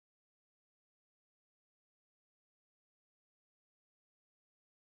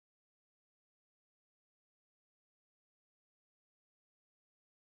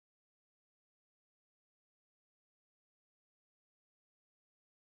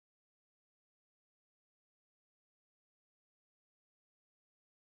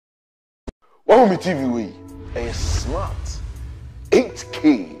One me TV way, a smart 8K,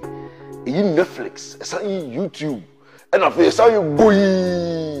 in Netflix, a YouTube, and a face how you go,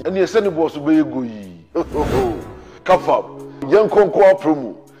 and you send the boss to be go. Come up, young conqueror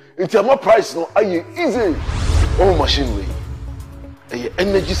promo. It's a more price no, are you easy? Oh, machine way, a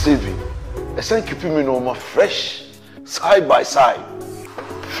energy saving, a sign keeping me no more fresh, side by side,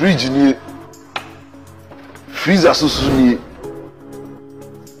 fridge near, freezer so near.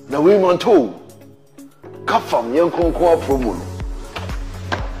 Now we man told. Kafam young conqueror promo.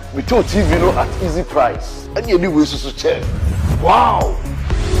 We told TV no at easy price. And you do so check. Wow!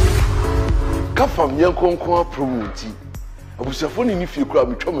 Kafam young conqueror promo tea. I was a phone if you grab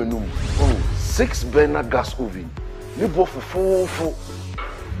me chomenum. 6 burner gas oven. You bought for 4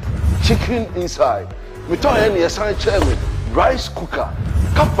 chicken inside. We told any assign chairman rice cooker.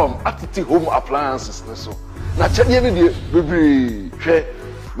 Kafam activity home appliances. So now check the baby.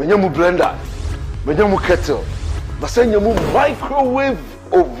 Menyamu blender. Menyamu kettle. Na say nyamu microwave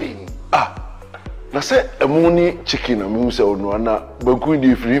oven. Na say emoni chicken na me say ono na banku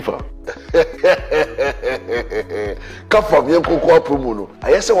di frifa. Kafa me kokwa promo no.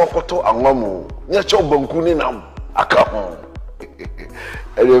 Aye say wakoto anwamo. Nya cho banku ni nam aka ho.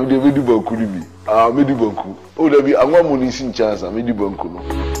 Ele de me di banku ni bi. Me di banku. O da bi anwamo ni sin chance me di banku no.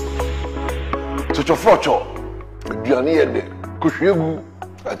 Chochofocho. Aduane ye de. Kohwegu.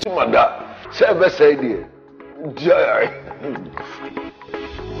 Achimada. Say be say there. Jai.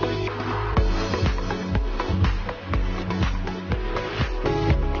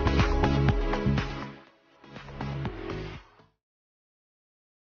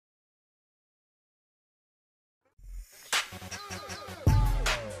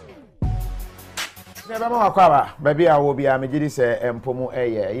 Never more kwaba baby a wo bia megidi se empomu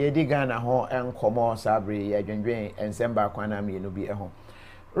ye di Ghana ho enkomo sabre ye dwendwen ensemba kwana me no bi ho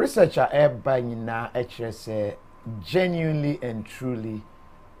researcher eba nyina say genuinely and truly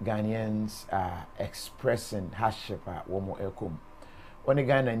Ghanaians are expressing hardship a wo mo ekom oni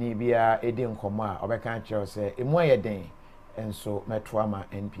Ghana ni bia edi nkomo a obeka kire say emu ayeden enso metwama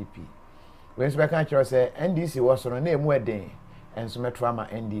NPP when obeka kire say NDC was no na emu eden enso metwama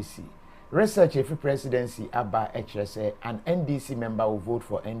NDC. Research if presidency aba say an NDC member will vote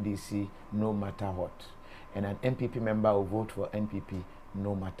for NDC no matter what, and an NPP member will vote for NPP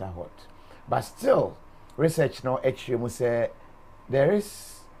no matter what. But still, research now say there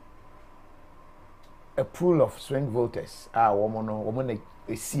is a pool of swing voters. Woman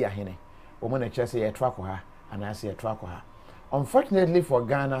see a hene, woman say a trakoha, and I say a trakoha. Unfortunately for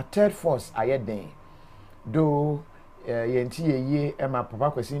Ghana, third force are yet though. Yenti ye ema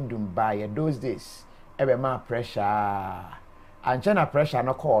papa kwesi ndum ba those days ebe ma pressure anche na pressure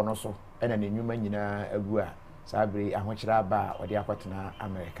no call no so ena ne nwuma nyina agu a sabri ahokyera ba ode akwatena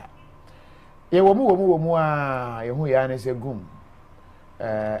America ye womu a ye hu ya ne se gum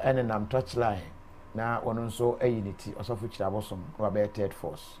ene nam touchline na wono nso ayiniti osofu kira bosom no ba third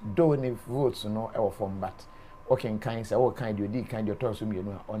force do ne votes no e wo form but okay kan say wo kan de odi kan de to so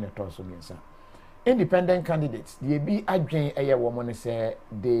mienu a on to so miensa. Independent candidates, the be adwen eye woman say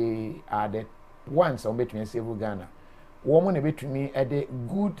they are the ones on between civil Ghana. Woman between me the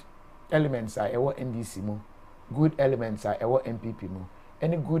good elements are our NDC mo, good elements are our MPP mo,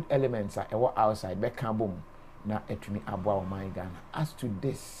 any good elements are our outside back boom na etumi abwa my Ghana. As to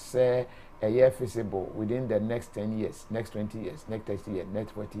this a year feasible within the next 10 years, next 20 years, next 30 years,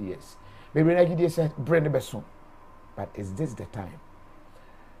 next 40 years. Maybe like you said, bring the best one. But is this the time?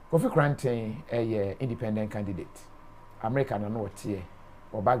 Kofi Kranten a independent candidate. America na no tie.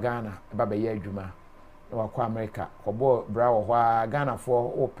 Oba Ghana eba be ye adwuma. Na wakwa America. Kobo bra wo hwa Ghana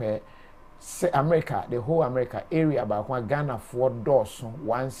for ope say America, the whole America area ba kwa Ghana for doors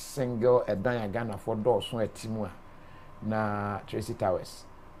one single edan Ghana for doors etimu a na Tracy Towers.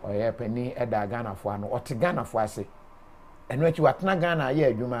 Oye pani eda Ghana for no ot Ghana for ase. Eno achi watna Ghana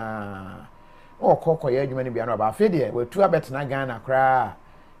ye adwuma. O kokko ye adwuma ni bia no ba afi de we tu abetna Ghana kra.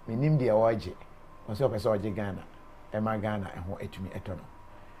 Minim dia waje oso pese waje Ghana ema Ghana eho etumi etono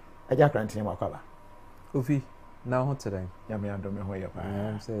aja Kranten makwaba Kofi na ho today ya me ando me ho ye pa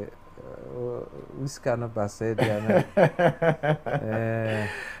am say uska no ba say dia na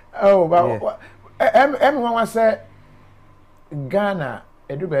oh ba em wan say Ghana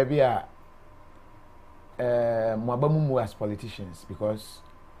edu ba bia mo abamu as politicians because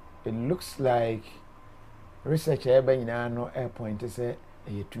it looks like research ebe nyina no point say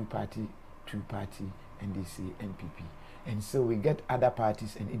a two-party, NDC, NPP. And so we get other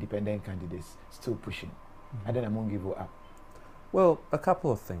parties and independent candidates still pushing. I don't know, give up. Well, a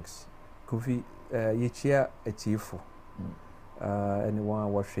couple of things. Kofi, Yichia Etifu,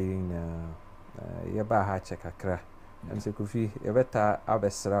 anyone watching yɛba ha kyɛ kakra ɛnso Kofi yɛbɛta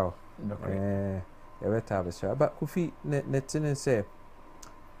abɛsra o yɛbɛta abɛsra ba Kofi ne tene sɛ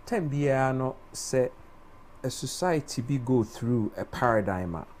time biara no sɛ a society be go through a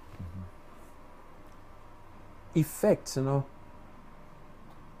paradigm effect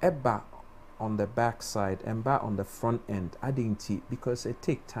eba on the back side and back on the front end adinti because it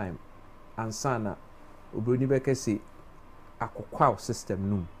take time and sana obroni beka say akokwa system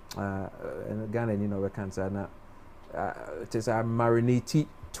num Ghana we can say na it is a marinate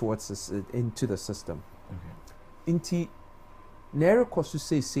towards this, into the system inti nere kosu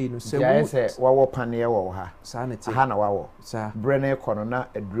say no say wo say wawo paneɛ wɔ ha sanity ha na wawo sa brene kono na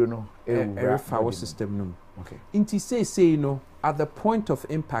aduro no ɛrefa wo system num okay inti say no at the point of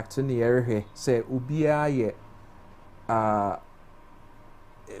impact in the area say ubia ye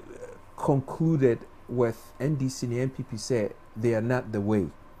concluded with NDC and NPP say they are not the way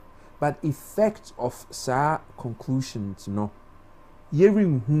but effect of sa conclusions no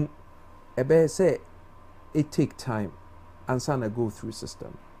hearing who ebe say it take time and sana go through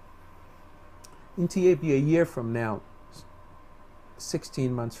system inti be a year from now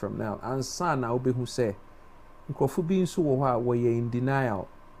 16 months from now and sana obe who say nkrofo bi nso wo ha wo ye in denial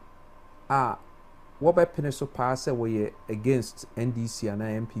wo be pene so pass wo ye against NDC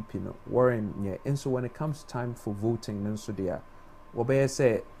and MPP no Warren yeah and so when it comes time for voting nso there wo be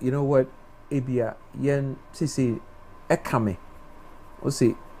say you know what ebia yen sisi ekame o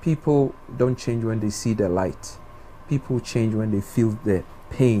say people don't change when they see the light people change when they feel the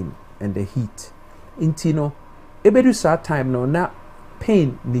pain and the heat intino ebedu sa time no na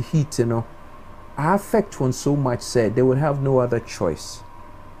pain the heat affect one so much said they would have no other choice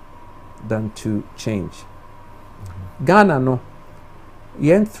than to change. Ghana no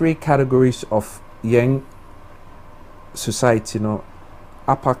yen 3 categories of young society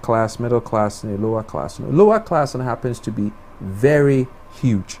upper class, middle class and lower class. Lower class happens to be very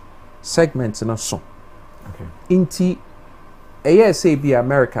huge segments so. Okay. Inti say be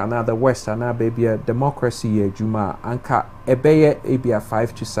America now the West and now baby a democracy juma anka ebeye be a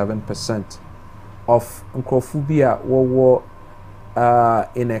 5 to 7% of nkrofobia wo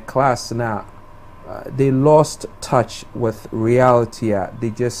in a class now they lost touch with reality they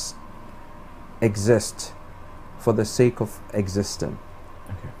just exist for the sake of existing.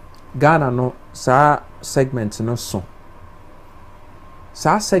 Okay. Ghana no sa segment no so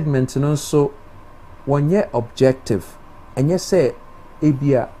sa segment no so wonye objective enye say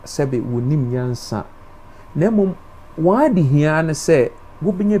ebia sebe wonim yansa na mum wa de hia ne say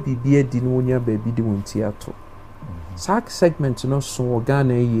wobinya bibia di no wonya ba bi di wonti ato sack segment no so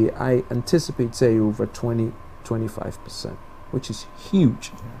Ghana ye I anticipate say over 20-25% which is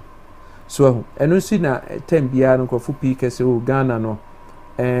huge. So eno si na tem bia no krofo pii say Ghana no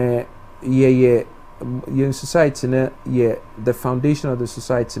ye society na ye the foundation of the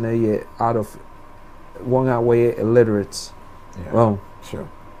society na ye out of one way illiterate. Yeah. Well, sure.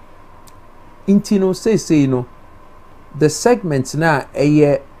 Intino say no the segments na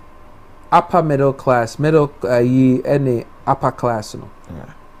upper middle class, middle any upper class no.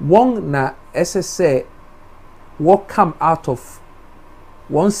 Yeah. One na SSA what come out of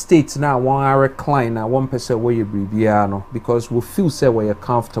one state now one are recline now 1% where you breathe because we feel say we are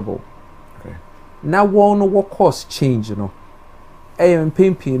comfortable. Okay. Now one what cause change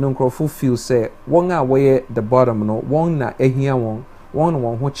pimpi no nkrofo feel say one away the bottom no one na ehia one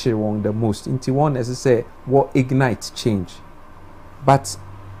who cheer one the most into one as I say what ignite change but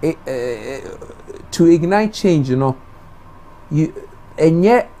to ignite change you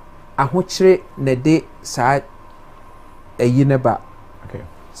enye ahokyere na de sa eyineba okay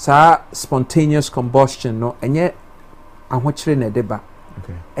sa spontaneous combustion no enye ahokyere na de ba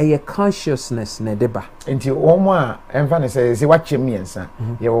okay eye consciousness na de ba nti omo a emfa ne se wache miensa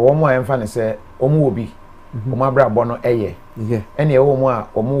ye omo a emfa ne se omo obi omo abrabo no eye ene omo a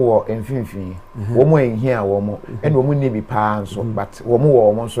omo wo emfinfin omo enhia omo ene omo ni bi pa nso but omo wo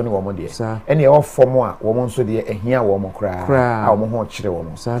omo nso ne omo de ene ofom a omo nso de ehia omo kra a omo ho kire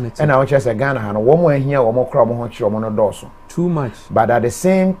omo ene a wo chese Ghana ha no omo ehia omo kra omo ho kire omo no doso too much but at the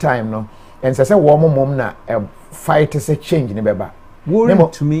same time no and say omo mom na fight say change ne beba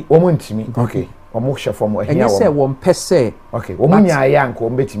to me omo ntimi okay omo hwe fom ehia omo and say one pese okay omo nya ya nko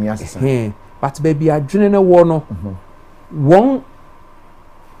omo betimi asesa but baby adwene na wo no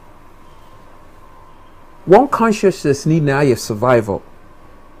one consciousness need na your survival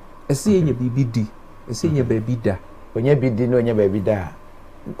ese yenye bibidi ese yenye baby da onye bidi no onye baby da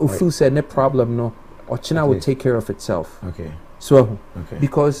o feel say no problem no ochina will take care of itself okay so okay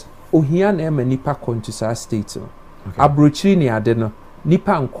because ohia na ema nipa conscious state no abrochiri ni ade no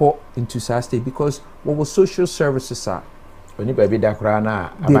nipa nko into saa state because what was social services are oni ba bi da kra na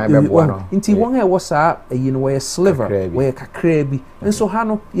aban bebo no nti won e wo saa you know we sliver we kakra bi nso ha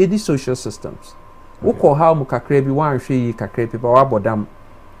no ye di social systems wo ko ha mu kakra bi wan hwe yi kakra bi ba wa bodam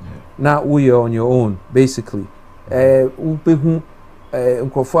na we on your own basically wo behu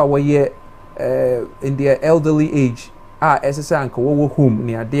nkofo a wo ye in their elderly age esese anka wo home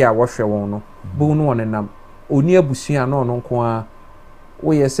ni ade a wo hwe won no bu no wonenam oni abusua no no nko a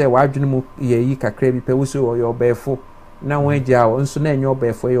wo ye se wa adwene mu ye yi kakra bi pe wo so yo befo na wagya nso na enyo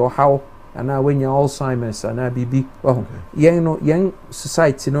befo yo how ana wenya Alzheimer's ana bibi yen no yen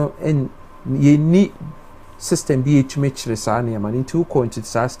society no en ye ni system bi etumi kire saa na man into into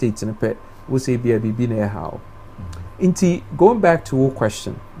saa state no pe wo say bia bibi na how inti going back to your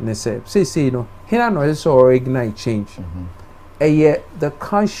question ne say no here no is or ignite change the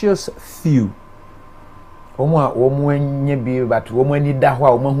conscious few omo enye bi but omo ani da ho a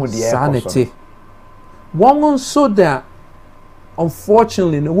omo hu de sanity one so that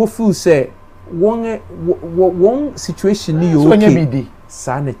unfortunately no we feel say one situation ni okay so nya bi di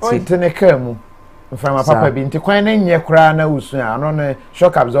sanity o tene kamu from my papa bi nti kwan na nye kra na usu a no ne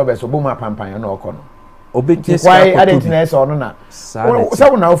shock absorber so bomu apampan na okọ no obeti kwai identity so no na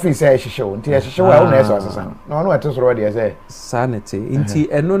so na office e hihye nti e hihye wa na eso asesa no no etosoro de say sanity nti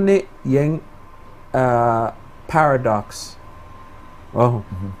eno ne yen paradox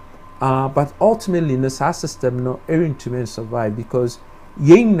but ultimately in this system no ering to survive because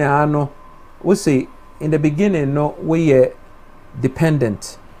yen na no we say in the beginning no we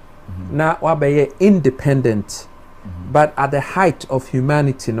dependent now we independent but at the height of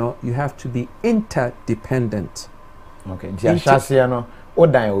humanity no you have to be interdependent. Okay nti ahase no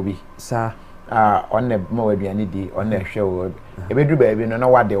odan obi sa on the mo aduane di on the hwe wo ebedu ba bi no na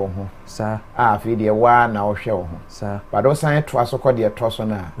wade wo ho sa afi de wa na wo hwe wo ho sa but o san to asoko de to so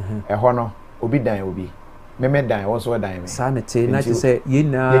na ho no obi dan obi meme dan wo so dan me sanity na to say you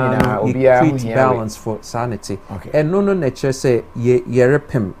create balance for sanity and no nature say ye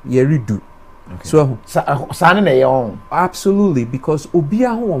repem ye redo. Okay. So sane na yon absolutely because obi a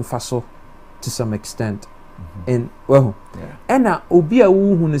ho mfaso to some extent and well and obi a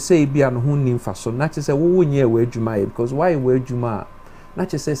wo hu ne say bia no ho ni mfaso na che say wo nye we adwuma because why we adwuma na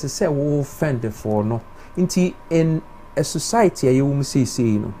che say wo fend for no nti in a society a you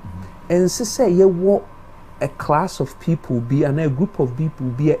say no and say ye wo a class of people be and a group of people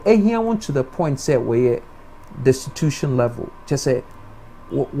be a here want to the point say we destitution level just say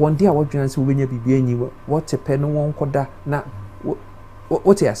one day I was doing so when you be anywhere what a pen won koda na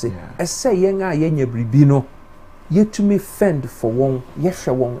what I say I say yenga yenya bribi no yet to me fend for one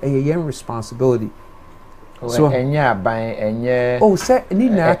yesha one a yen responsibility so enya ban enye oh say ni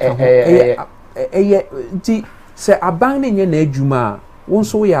na aka ho say aban ne nya na adwuma won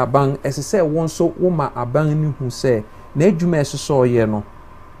so ya aban ese say won so wo ma aban ni hu say na adwuma ese so ye no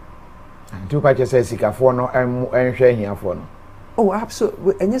nti pa che say sikafo no enhwe hiafo no. Oh,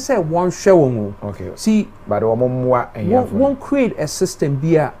 absolutely. And you say one show. Okay. See, but one create a system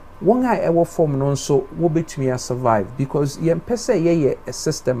be a one I ever form on so will be to me survive because yen per se a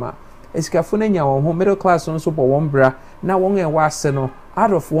system is cafunenya on middle class on so one bra now one waseno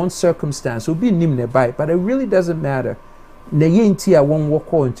out of one circumstance will be nim nearby, but it really doesn't matter. Na yentia one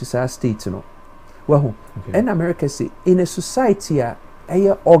walk on to our state no. Well, in America say in a society a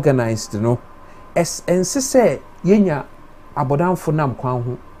organized no as and say yenya abodamfo nam kwan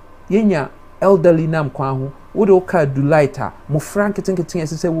ho yenya elderly nam kwan ho wo de ka do lighter mo franketenketen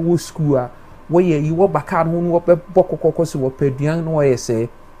ese wo school a wo ye yi wo baka ho no wo bokokoko se wo paduan no wo ye se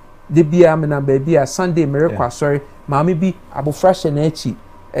de bia me na ba bia Sunday me rekwa sorry maami bi abofra hye na achi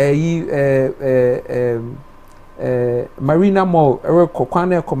Marina Mall rekwa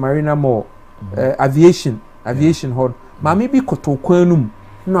na ekọ Marina Mall aviation hall maami bi kotokwanum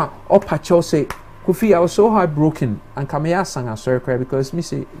na opacho say Kofi, I was so heartbroken and Kamea sang a sorry cry because me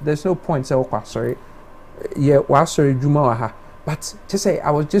say there's no point say sorry. Yeah, was sorry Juma ha. But to say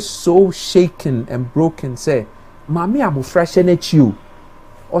I was just so shaken and broken say, Mami abu fresh and at you.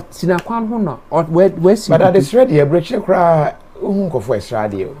 Or tina kwan hona or where's but at this ready a bridge cry unko for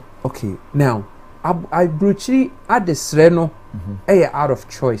radio. Okay, now I bruchi at this reno out of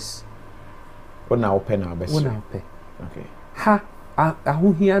choice. What now open our best? Okay. Ha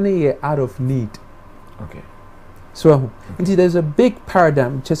who here out of need. Okay. So, there's a big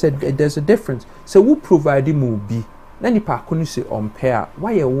paradigm. Just said there's a difference. So, who provide the movie? Then you park on say on pair.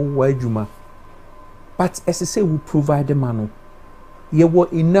 Why you why juma? But as I say, who provide the manu? You were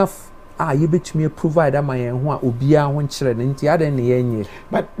enough. You bet me provide a man who will be our one children into other in.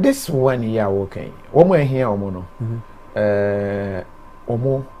 But this one year okay. One more here, Mono.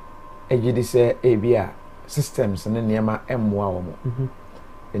 omo ejidi say ebia systems ne niema emmoa omo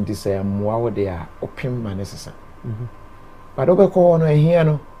enti say emmoa wo de a opim manesesa but obekọ no ehia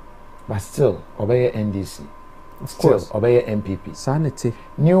no but still obeye NDC still obeye MPP sanity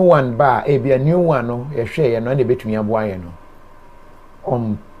new one ba ebia new one no ye hwe ye no na betumi aboa ye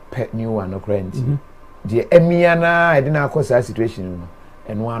no pet new one no current the emia na e dey na cause that situation no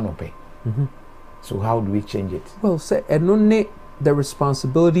eno anope so how do we change it? Well, say enone the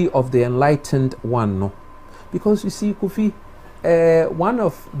responsibility of the enlightened one, no, because you see, Kofi, one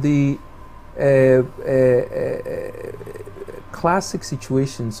of the classic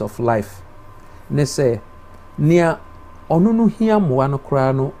situations of life, ne say, near onunu hiya mo ano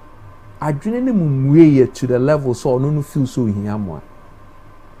kra no, adwene ne mumwe to the level so onunu feel so hiya mo.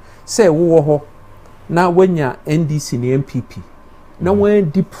 Say wo ho na wenya NDC ne MPP. Now we're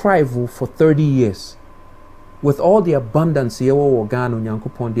deprived for 30 years. With all the abundance ye wo Ghana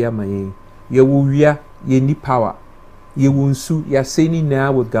Nyankopon de amaye, ye wo wia, ye ni power, ye wo nsu, ye seni na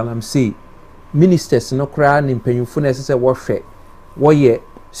with galamsey. Ministers no kra ni mpanyimfo na sese wo hwe, wo ye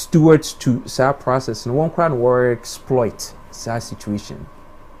stewards to sa process no one kra no wo exploit sa situation.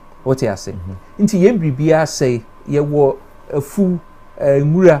 What you say? Nti ye bribia say ye wo afu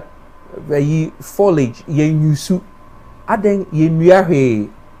ngura yi foliage ye nyusu aden ye nua hwe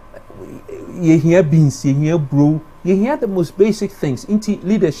ye hia beans ye hia bro ye hia the most basic things into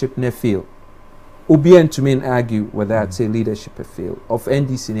leadership ne fail obi and to mean argue whether I'd say leadership a fail of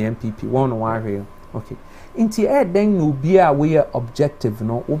NDC and MPP one on hwe okay into then no be a we are objective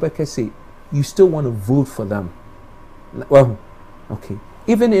no obeka say you still want to vote for them well okay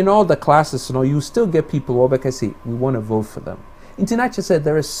even in all the classes no you still get people obeka say we want to vote for them into nature said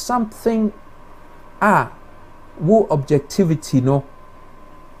there is something wo objectivity no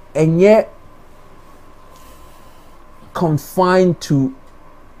and yet confined to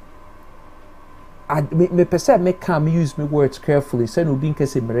me perceive me can use my words carefully say no being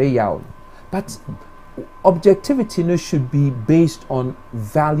say but objectivity no should be based on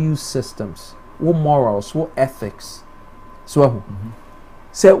value systems what morals what ethics so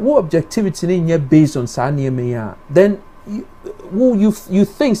say what objectivity no based on sa na then you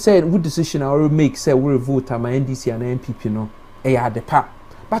think say what decision I will make say we vote am NDC and MPP no the pa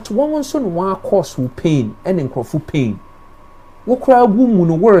but one so one cause will pain and nkrofo pain wo kra womu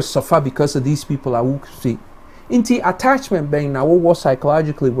no worse suffer because of these people I will say inti attachment ben na wo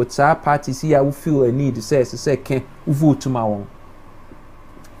psychologically with our parties here we feel a need to say can vote to my own.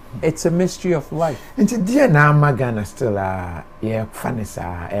 It's a mystery of life inti dia na magana still yeah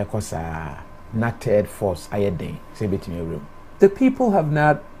fanisa ekosa not third force ayedin say betimi room. The people have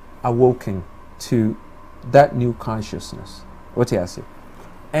not awoken to that new consciousness. What you say?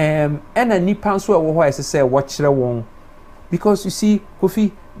 And a nipan so wo I say watch one because you see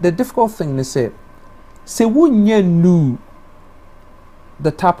Kofi the difficult thing they say wunye knew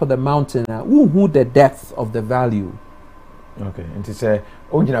the top of the mountain who the depth of the value. Okay and to say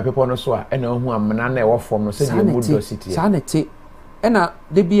ojina people no so and who amna na e wo form no say the mood city sanity and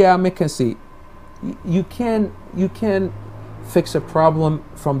they be make say you can fix a problem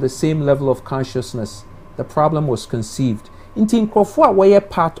from the same level of consciousness the problem was conceived inti nkrofo a were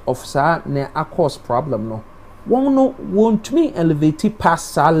part of sa na cause problem no one no want me elevate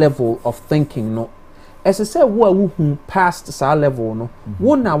past sa level of thinking no as I say wo who past sa level no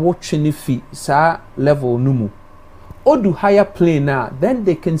one na wo twene fi sa level no mu odu higher plane na then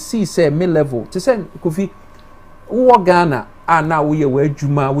they can see say me level to say Kofi wo Ghana na wo ye wa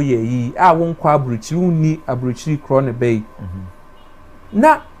adwuma wo ye yi won kwa abrochiri unni abrochiri kro ne bay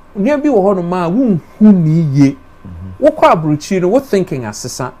na nia bi wo ho no ma wo hu ni ye wo kwa abrochiri no wo thinking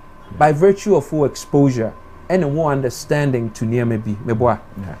asesa by virtue of wo exposure and wo understanding to nia bi meboa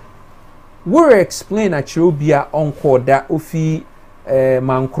we explain at bia onko da ofi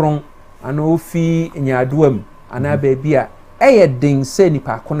mankron ana ofi nyadoam ana bebia eye den se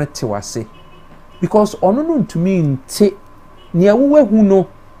nipa kono te wase because ono no ntumi nte nia wo hu no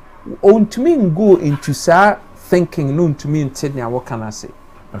ontumi go into sa thinking no ntumi nte nia wo kana say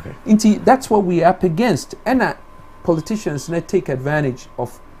okay inti that's what we are up against and politicians not take advantage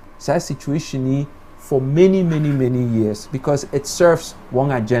of sa situation for many years because it serves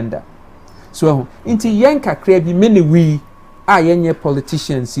one agenda so inti yanka krebi many we yenye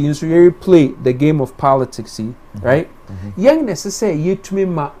politicians you so play the game of politics right yang necessary yetumi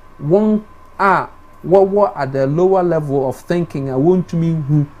ma one what at the lower level of thinking I want to mean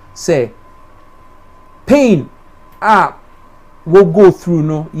who say pain will go through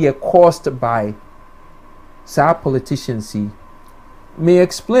no ye caused by sa politicians may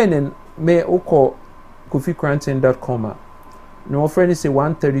explain and may oko kofikranten.com no friend say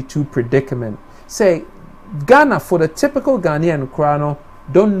 132 predicament. Say Ghana, for the typical Ghanaian crano,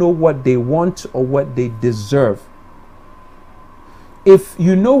 don't know what they want or what they deserve. If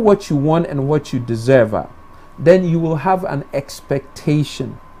you know what you want and what you deserve, then you will have an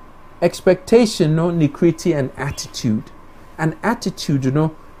expectation. Expectation no ne create an attitude. An attitude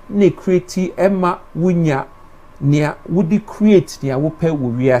no ne create emma wunya nia would create nia wope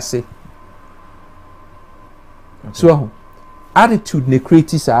wiase. So attitude ne create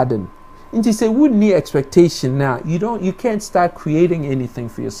saden. And you say would need expectation now. You can't start creating anything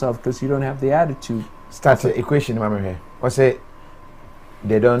for yourself because you don't have the attitude. Start the equation, mama here. What say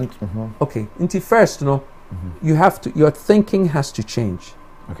they don't okay. Into first, you have to your thinking has to change.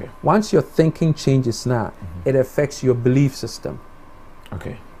 Okay. Once your thinking changes now, it affects your belief system.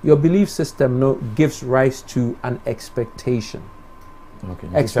 Okay. Your belief system gives rise to an expectation.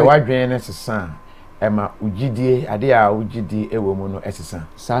 Okay. So why drain is son? Emma ujidi adia ujidi ewo mu no esesa.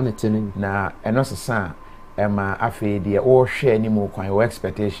 Sanitinin. Na eno sesa Emma afi de o hwe ni mu kwan your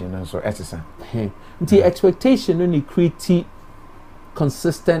expectation and so esesa. The expectation no ni create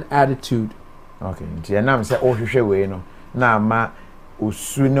consistent attitude. Okay. Nti enam say o hwehwe we no na ma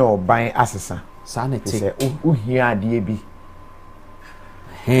osu ne oban asesa. Sanity. Say uhia ade bi.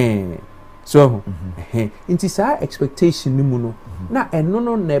 So nti sa expectation ni mu no na eno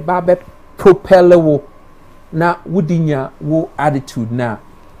no na ba be propel wo na wudinya wo attitude na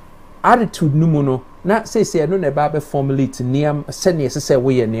attitude no mu no na say no na ba be formulate niam sene say wo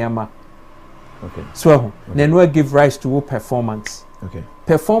ye niama. Okay. So na no give rise to wo performance. Okay.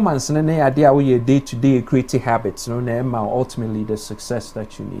 Performance na na ade a wo ye day to day creative habits no na ultimately the success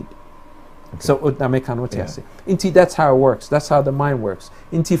that you need. Okay. So na make an say inti that's how it works. That's how the mind works.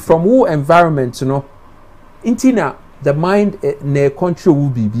 Inti from wo environment inti na the mind na control will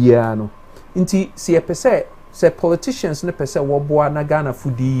be no. Inti si pese se politicians ne pese wo boa na Ghana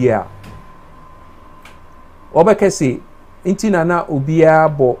fudi ya obekese inti na obia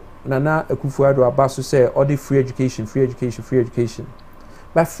bo na Akufo-Addo abaso say all the free education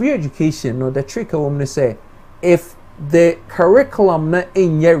but free education the trick of say if the curriculum na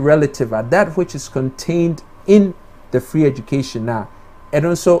inye relative that which is contained in the free education now and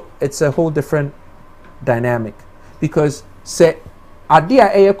also it's a whole different dynamic because say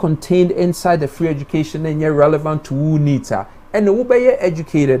idea air contained inside the free education and you're relevant to who needs her and the be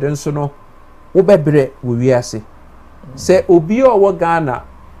educated and so no wo be bre we say obi or Ghana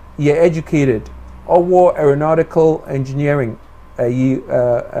you're educated or aeronautical engineering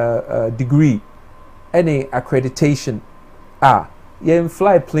degree any accreditation you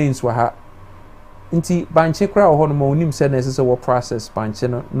fly planes wa ha nti banche kra ho no ma onim se na ese wo process banche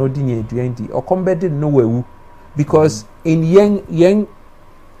no di ne aduandi o combat no wawu because in young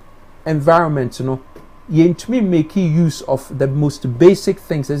environment you to me make use of the most basic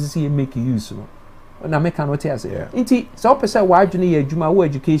things as you make use na make an what say inti so person why adwene ye adwuma wo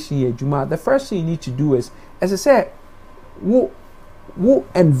education ye adwuma the first thing you need to do is as I say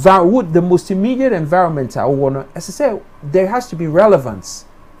the most immediate environment I want as I say there has to be relevance.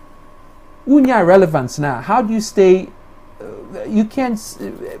 Unya relevance now how do you stay you can't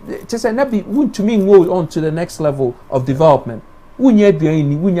just not be to me go on to the next level of development.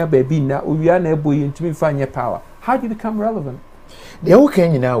 Unya baby na we are na boy to me find your power. How do you become relevant? The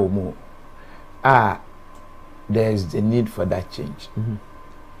okay now more there's the need for that change.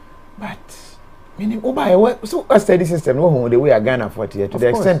 But meaning so a steady system the way I Ghana for here to the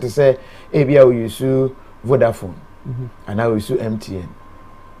extent to say ABI we use Vodafone and now we use MTN.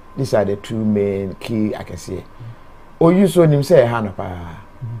 These are the two main key I can say. Or you saw him say Hanapa.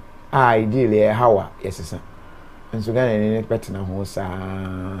 Ideally how yes sir. And so Ghana any better now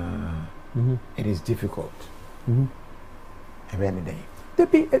it is difficult. Every day.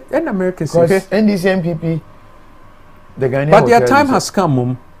 And Americans because NDC MPP the Ghanaian but their time has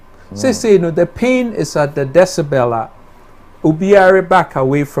come say the pain is at the decibel Obiare back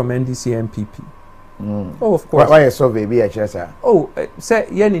away from NDC MPP. Oh of course why so baby oh say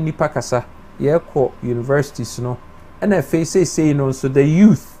yen in nipa kasa ye ko universities and if say so the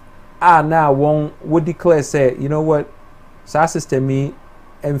youth now one would declare say you know what sa system me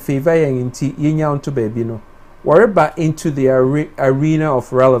in favor yen yenya onto baby worry back into the arena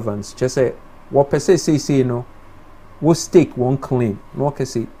of relevance just say what per say what stake one claim no can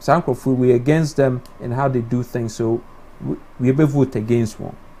say sankrofo we against them and how they do things so we be vote against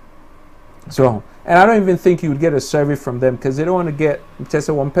one so and I don't even think you would get a survey from them because they don't want to get just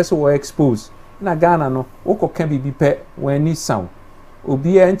one person will expose na Ghana no woko can be pet when ni sound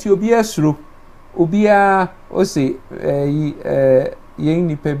obia anti obia suro obia o say yen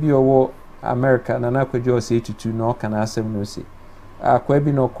nipa bi owo America na na kwadwo say tutu no kana asem no say akwa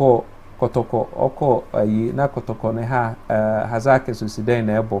bi no ko kotoko oko ayi na kotoko ne ha hazake so si den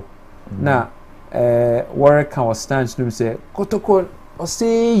na ebo na wore kan o stands no say kotoko o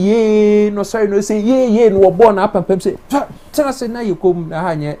say ye no sorry no say ye no obo na apampam say tena say na yekom na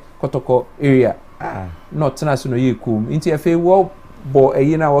ha nye kotoko area no tena so no yekom nti afi wo bo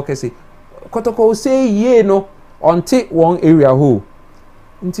ayi na wo kese kotoko o say ye no onte one area ho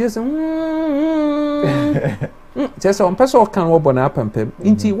nti say just on person can wo bo na apampam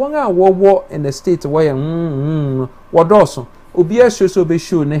nti won a wo in the state where wo doso obi a show be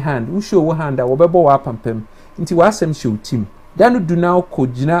show ne hand wo show wo hand a wo be bo wa apampam nti wa asem show team dan do now ko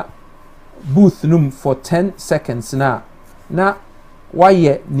gina booth num for 10 seconds na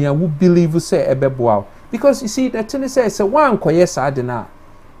why near wo believe say e be bo because you see that thing say one koye sad na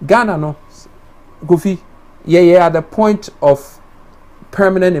Ghana no Kofi yeah at the point of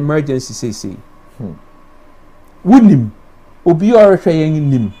permanent emergency say wunim obi orhwe yen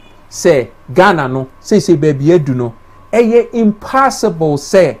nim say Ghana no say baby edu no eye impossible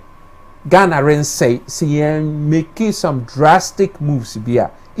say Ghana ren say make some drastic moves bia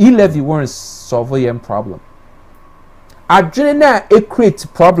e-levy won't solve your problem adwene na e create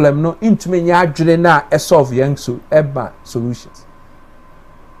problem no intumi nya adwene na e solve yen so eba solutions.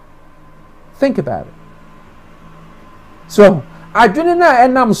 Think about it. So adwene na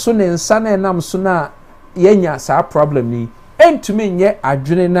enam so ne nsa na enam so na yenya sa problem ni entumi nye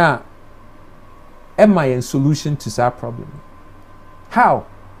adwene na ema yen solution to sa problem. How?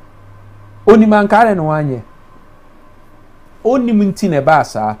 Oni mankare no anye. Oni munti ne ba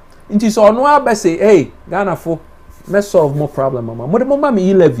sa. Nti so ono aba say, "Hey, Ghana fo, me solve more problem mama. Mo de mama me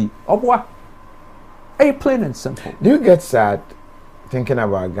e-levy. Obwa." Hey, plain and simple. Do you get sad thinking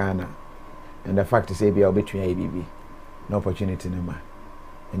about Ghana and the fact to say be between ABB, no opportunity no more,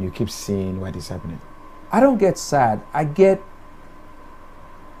 and you keep seeing what is happening? I don't get sad. I get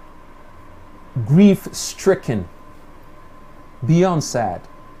grief-stricken. Beyond sad.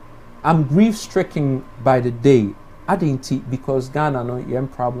 I'm grief-stricken by the day. I didn't because Ghana no your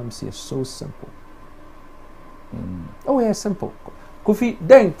problems here so simple. Oh yeah, simple. Kofi,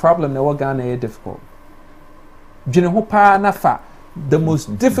 then problem na Ghana is difficult. The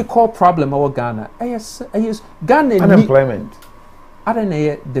most difficult problem of Ghana is Ghana unemployment. I don't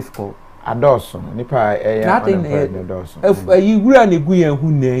know difficult. Adoso nipa unemployment adoso. If you wura ne gu yan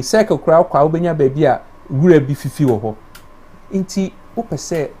hu ne cycle crowd kwa obenya baby a wura bi fifi wo ho. Inti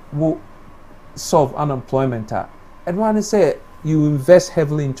opese wo solve unemployment and one say you invest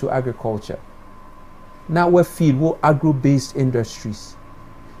heavily into agriculture. Now we feed wo agro-based industries.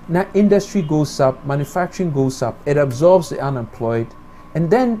 Now industry goes up, manufacturing goes up, it absorbs the unemployed, and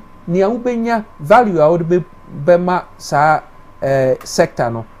then nia ubenya value out be ma sa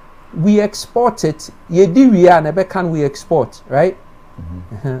sector no. We export it. Ye di we na can we export, right?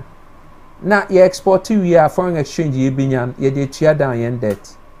 Now ye export to we foreign exchange ye binyan ye de tear down yen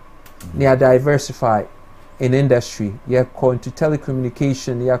debt. Nia diversify in industry. Ye go into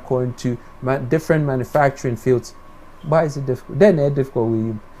telecommunication. Ye go into different manufacturing fields. Why is it difficult? Then it's difficult with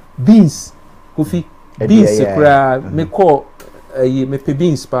you. Beans, Kofi, beans. Me call me pe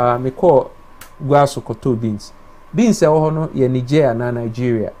beans pa me call guaso koto beans. Beans no ye Nigeria na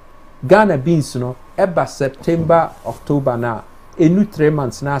Nigeria. Ghana beans no eba September October na enu 3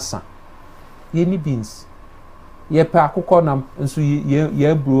 months na asa. Ye ni beans. Ye pa akukọ nam nso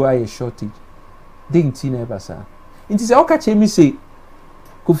ye bro aye shortage. Dinti na eba sa. Inti se oka che mi say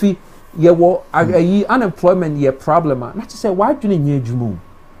Kofi ye wo unemployment ye problem na to say why do nye adwuma.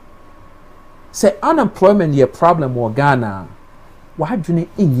 Say unemployment ye problem wo Ghana. Why do nye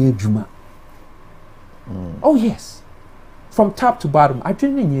adwuma? Oh yes. From top to bottom, I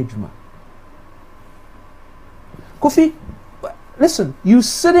didn't need you. Kofi, listen, you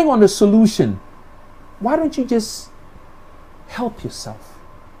sitting on the solution. Why don't you just help yourself?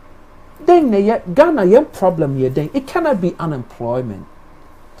 Then Ghana, your problem here, then it cannot be unemployment.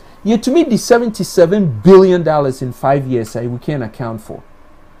 Yet to me, the $77 billion in 5 years, we can't account for.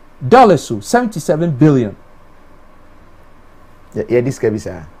 Dollars, so $77 billion. Yeah, this can be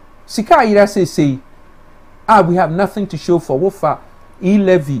sir. Sika ira say. We have nothing to show for wofa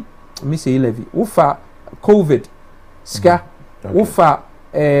e-levy. Me say e-levy. Wofa COVID, sika. Wofa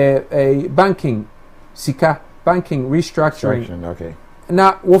banking, sika. Banking restructuring. Okay.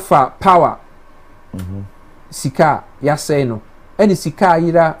 Na wofa power, sika. Ya say no. Any sika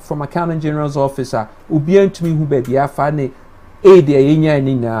ira from Accountant General's office. Ubian to me who baby ya fane aid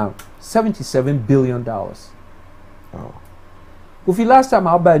ni now $77 billion. Oh. If you last time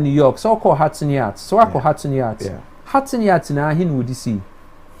I was in New York, so I call Hudson Yards. So I call Hudson Yards. Hudson Yards now, he would see.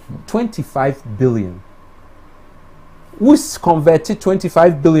 25 billion. Who's converted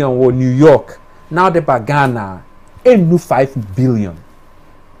 25 billion or New York? Now the Ghana, ain't 5 billion.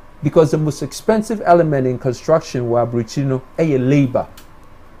 Because the most expensive element in construction were Bruchino, labor.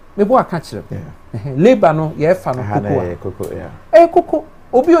 Maybe I catch them. Labor no, yeah, cocoa. Cocoa.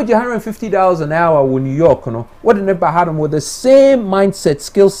 Obi oji 150,000 an hour in New York, no. What the never had them with the same mindset,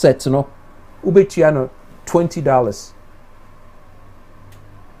 skill set, no. Ube chiano $20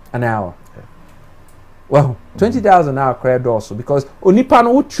 an hour. Well, 20,000 an hour credit also because onipa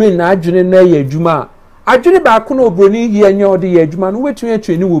no train na adwene na ye adwuma. Adwene ba ko na obroni ye nya ode ye adwuma no wetu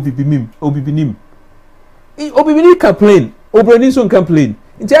train ni obibinim. Obibinim complain. Obroni so complain.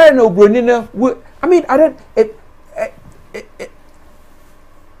 Nti are na obroni na I mean I don't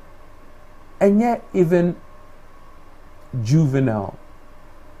and yet even juvenile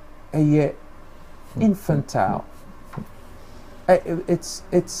infantile.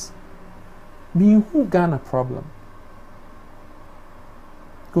 It's me who Ghana problem.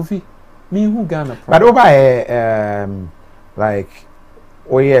 Kofi, me who Ghana problem. But over like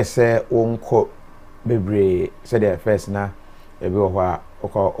yes unko bebre said the first na ebi ohwa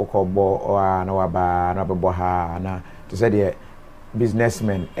okọbọ or na waba na bebo ha na to say the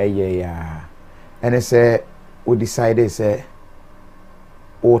businessmen ya and say we decided say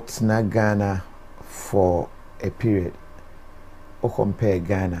out na Ghana for a period or compare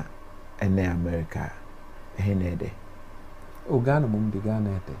Ghana and America. Oh, Ghana mum be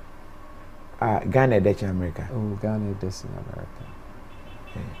Ghana de. Ghana de America. Oh, Ghana de in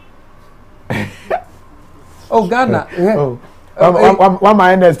America. Oh, Ghana. Oh. One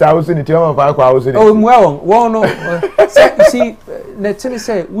my next I was in it. I was in it. Oh, well, no. See, let me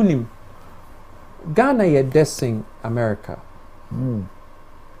say, Unim. Ghana ye desing America.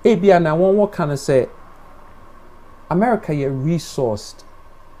 Ebia na one what kind of say America ye resourced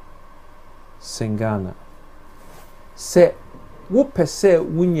Singana. Say what per se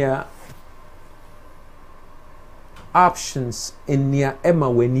wunya options in near Emma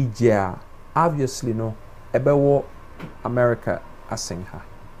Wenija obviously no ebewo America asing her.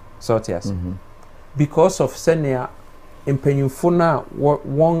 So yes. Because of senia impenyufuna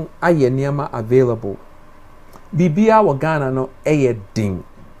one aye niema available. Bibia wa Ghana no ding.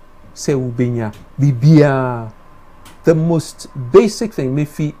 Say ubinya bibia the most basic thing me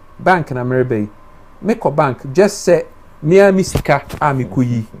fi bank in America make a bank just say mia mistika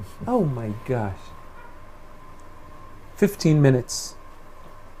amikuyi. Oh my gosh. 15 minutes.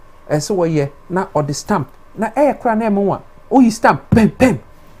 So what ye na or the stamp na kra na mo oh you stamp pem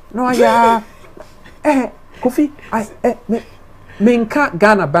no ya Kofi me nka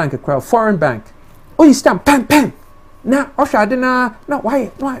Ghana bank kra foreign bank oh you stamp pem na oshade na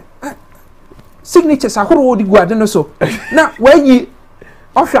why signatures ahoro odi guade no so na why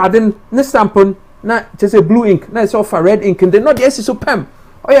oshade ne stamp na just a blue ink na so for red ink and then not the so pem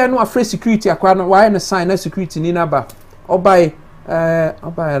oh yeah no afraid security akwa no why na sign na security ni na ba obai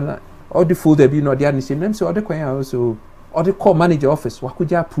all the folder be no the same name so all the kwan also all the call manager office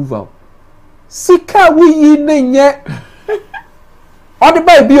wakuja approval sika we nenye all the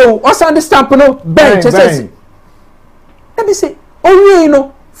buy bio o send stamp no ben just say let me say oh you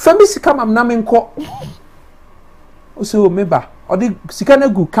know fami sika mam na menko so member all the sika na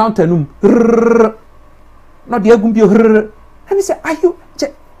go counter num no the agum bio let me say are you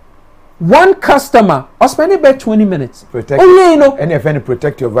one customer or spending about 20 minutes. Protect, you know, and if any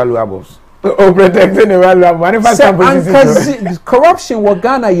protect your valuables. Oh, protecting the valuables. Corruption wa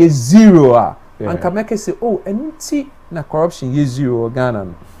Ghana is zero. And Kameke say, oh, and see na corruption is zero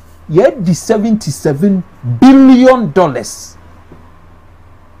Ghana. Yet the $77 billion.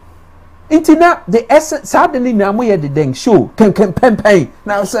 Intina the essence suddenly na mo ye the deng show can pay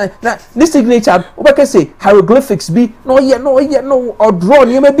now say na this signature we say hieroglyphics be no or draw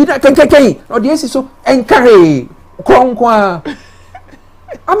you may be that can or the so encourage kwa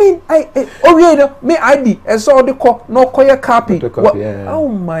I mean me ID and so the call no call copy oh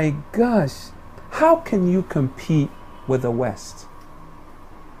my gosh how can you compete with the West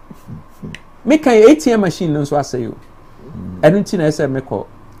make an ATM machine no so I say you and until I say me call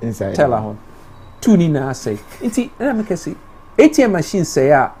inside tell her two ni na say nti na me kase ATM machine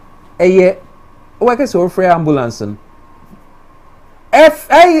say eye o wa kase o free ambulance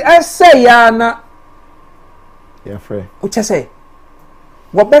I say ya na ya free o che say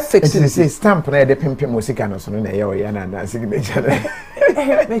what be fix it say stamp na de pimpim musika no so na ye o ya na signature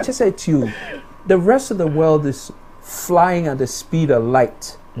me che say to you the rest of the world is flying at the speed of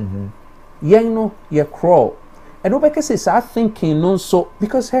light yen no ye crawl and nobody says I thinking no so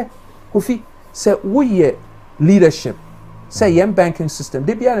because hey Kofi say we leadership say yen banking system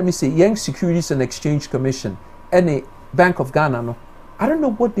they be me say yen Securities and Exchange Commission any Bank of Ghana no I don't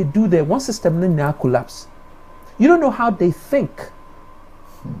know what they do there one system now collapse you don't know how they think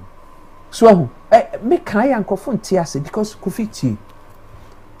so me kan ya nkofo ntiase because Kofi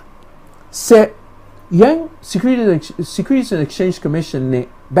say yen Securities and Exchange Commission ne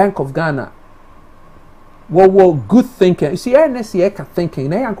Bank of Ghana what good thinking you see NSC ka thinking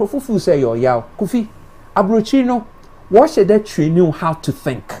na ya nkofo fu say yo yaw Kofi abrochi no what should they train you how to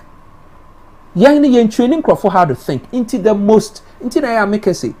think yen training crop for how to think into the most into na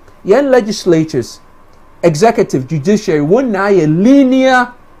make say yen legislatures executive judiciary one na a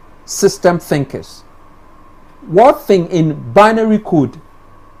linear system thinkers what thing in binary code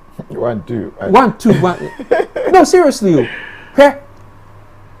 1 2 1 2 1 no seriously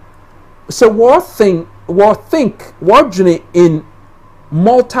so what journey in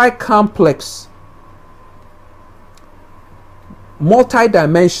multi-complex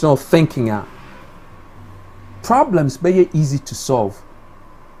multi-dimensional thinking problems very easy to solve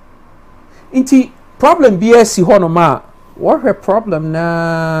inti problem BSc honoma what her problem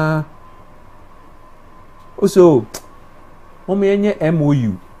na also omenye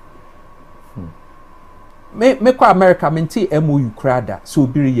MOU me kwa America menti MOU krada so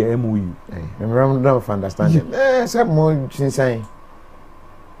biri ye MOU memorandum of understanding say mo chinsan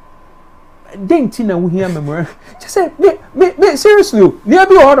denti na wo hia memorandum just say me seriously near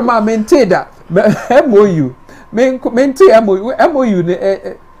be honoma menti da MOU menti MOU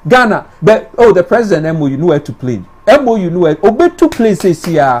Ghana but the president MOU know where to play MOU know where obe to places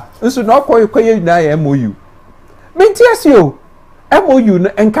here so no koye na MOU menti asio MOU no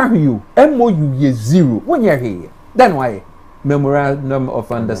enka you MOU ye zero when you here then why memorandum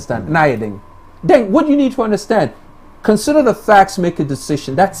of understanding na then what do you need to understand consider the facts make a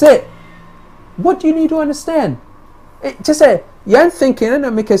decision that's it what do you need to understand just say yen thinking and I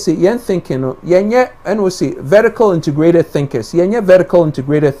make say yen thinking no yen and we say vertical integrated thinkers yen vertical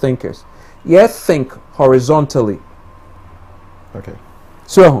integrated thinkers think horizontally okay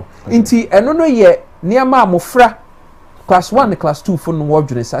so inti eno no ye niama amofra class 1 and class 2 for no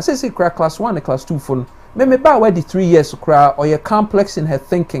wodwene say class 1 and class 2 for me ba where the 3 years cry or you complex in her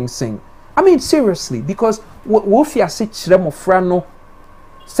thinking sing I mean seriously because wo fi ase kire mofra no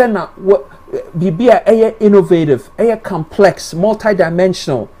say na bibia innovative complex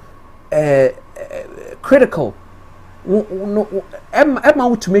multi-dimensional critical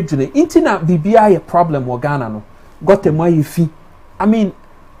emma to make june intina bibia problem wo Ghana no got a my fi I mean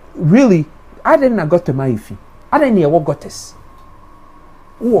really I didn't got a my fi I didn't hear what got this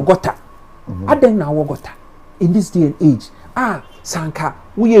who got that I didn't know what got that in this day and age sanka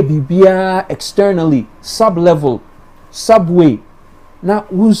we bibia externally sub level subway na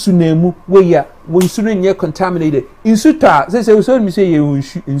wunsu nemu we ya wunsu no nye contaminated insu ta say so me say ye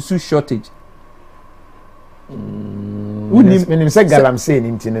insu shortage meaning say galamsey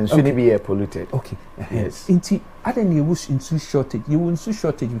nti no nsu ne be polluted okay yes inti adan ye wus insu shortage ye wunsu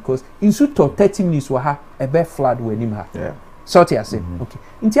shortage because insu to 30 minutes wa ha e be flood we nim ha yeah sort ya say okay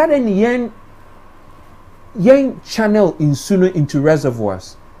inti adan yen channel insu no into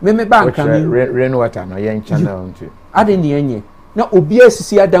reservoirs me bank rain water no yen channel into adan ye na obi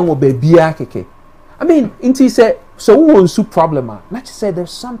asisi adan wo baabia keke I mean inti say so who wants to problem not to say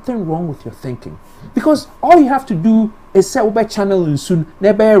there's something wrong with your thinking because all you have to do is say obe channel in soon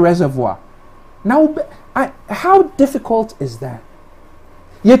never reservoir now how difficult is that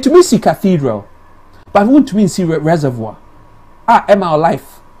yet to me see cathedral but want to me see reservoir am our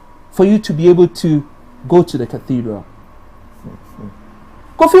life for you to be able to go to the cathedral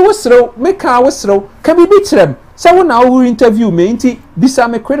Kofi wosro make our wosro can we beat them so now we interview me inti bisa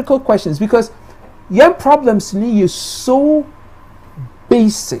me critical questions because your problems ni is so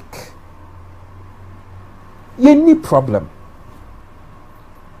basic any problem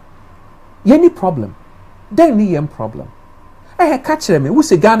then ni problem catch them we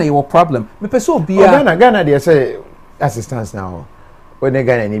say Ghana your problem me person be Ghana they say assistance now when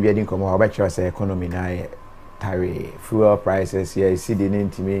Ghana ni be din come about your say economy na tare fuel prices yeah see the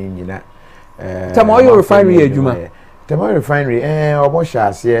ntimi nyina Tamoyo refinery adwuma Tamoyo refinery omo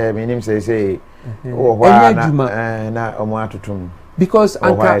hyase me nim say oh na omo atotom because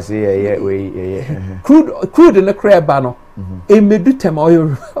anka say we crude in the crab no emedu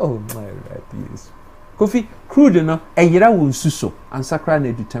Tamoyo oh my right yes Kofi crude no eyira wonsu so ansakra na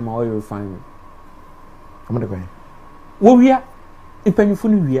edu Tamoyo refinery amade kwan wo wia impanyufo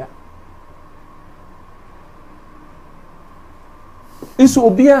no wia Inso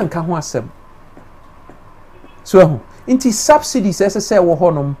obia nka ho asem so inti subsidies say wo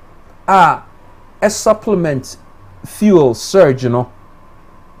honom a supplement fuel surge no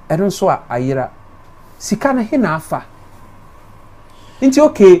ɛno nso a ayera sika no he na afa nti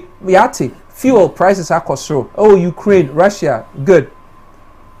okay yate fuel prices akɔsoro oh Ukraine Russia good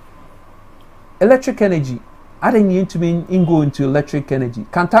electric energy I didn't need to be go into electric energy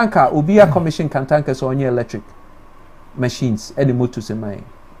kantanka obi a commission kantanka so onye electric machines and the motors in my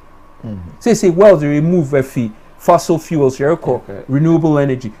say well they remove a fee fossil fuels renewable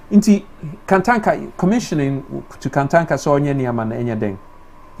energy inti kantanka commissioning to kantanka so onye niama na enya den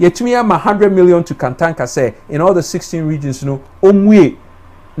yetumi ama 100 million to kantanka say in all the 16 regions no omwe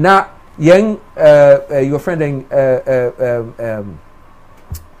na yen your friend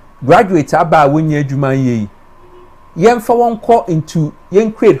graduate aba wonye adwuma yi yen fa won call into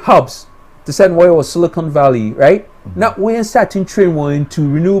yen create hubs to send oil or Silicon Valley right now we starting train one into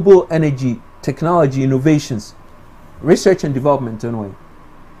renewable energy technology innovations research and development anyway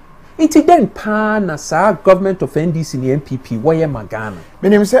it then pan as our government of NDC and NPP why magana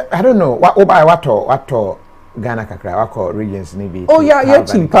meaning say I don't know what Ghana kakra what regions maybe oh yeah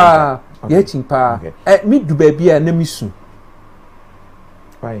chimpa me do baby a na misu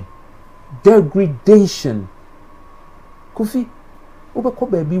why degradation Kofi obekọ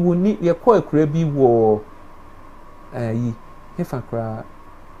baby woni ye kọ akura bi wo yi hefa kra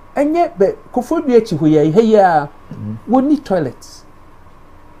enye be Kofi bi echi ho ye he ya woni toilets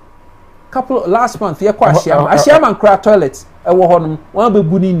couple last month ye kọ ashiam kra toilets e wo honom wan be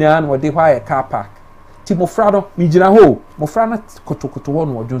bu ni na wo de hwa ye car park ti mofra no mi gina ho mofra na kotokoto ho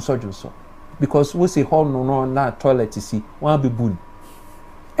no odwonso because we say ho no na toilet si wan be bu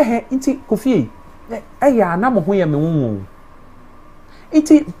inti Kofi ya na mo ho ye me won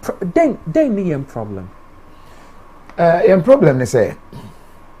iti then ni yam problem yam problem is say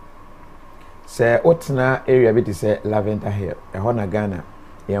otna area bit say Lavender Hill e ho na Ghana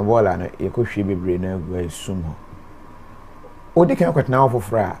yam wala na ye ko hwe bebre na gu asum ho odi kan kwetna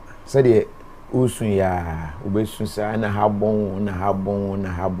ofofra say de usun ya obesun sa na habon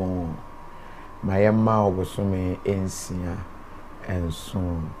ma yamma obosume ensia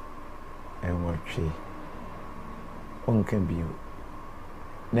ensun enwotwe onkan biu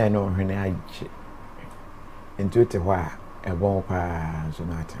na no hwene agye into te hwa e bon pa so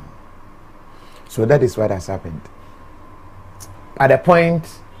not so that is what has happened at a point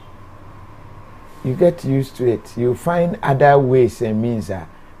you get used to it you find other ways and means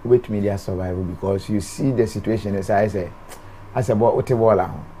with media survival because you see the situation as I say as about what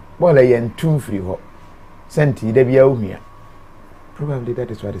ball yen too free ho senti de bia ohia probably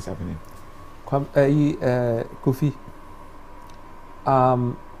that is what is happening Kofi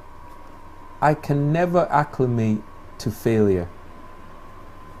I can never acclimate to failure.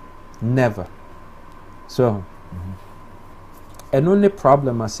 Never. So, and only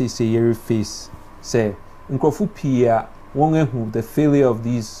problem I say you face say nkofu pia won't who the failure of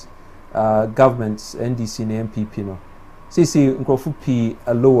these governments NDC and NPP no. Say nkofu p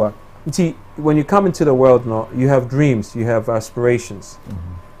a lower. See when you come into the world no, you have dreams, you have aspirations.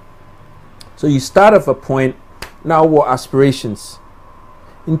 So you start off a point now what aspirations.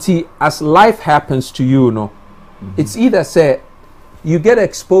 Until as life happens to you, it's either say you get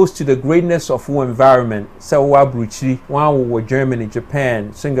exposed to the greatness of your environment. Say one Germany,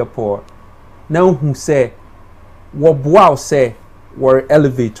 Japan, Singapore. Now who say what say were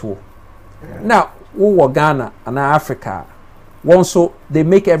elevator. Now who Ghana and Africa. One so they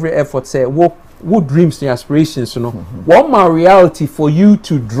make every effort say what dreams and aspirations, What my reality for you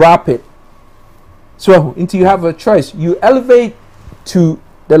to drop it. So until you have a choice, you elevate to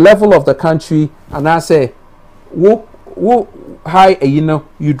the level of the country, and I say, high,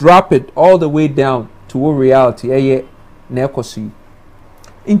 you drop it all the way down to what reality,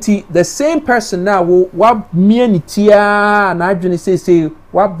 Inti the same person now, what me and and I say,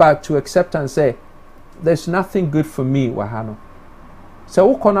 what back to accept and say, there's nothing good for me, Wahano. So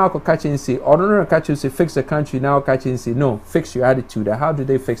what can I catch and say, or don't catch and say, fix the country now, catch and say, no, fix your attitude. How do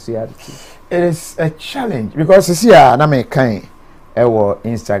they fix the attitude? It is a challenge because you see, I'm kind. Ewo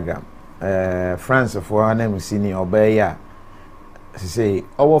Instagram France for name sini obeya say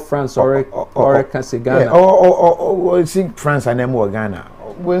our France or Ghana oh see France and name Ghana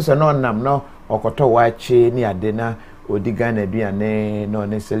when so no nam no okoto wache ni ade na odi Ghana aduane no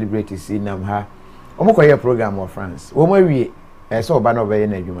ne celebrate si nam ha omokoye program of France wo mawie so oba no be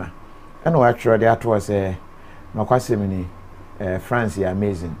na adwuma and we actually dey ato say no kwasem ni France is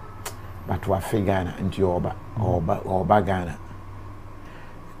amazing but we Ghana into oba Ghana.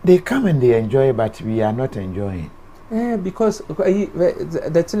 They come and they enjoy, but we are not enjoying. Because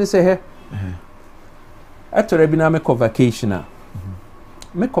the thing is here. After I been make vacation,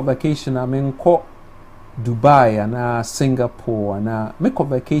 make vacation. I mean, Dubai and Singapore and make a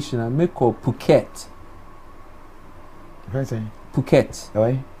vacation and make a Phuket. Phuket.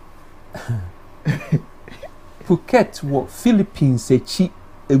 Why? Phuket wo Philippines echi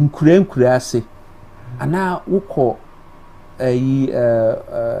nkura ase. Ana wo ko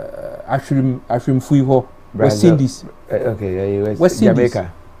ashrim fui ho West Indies. Okay, West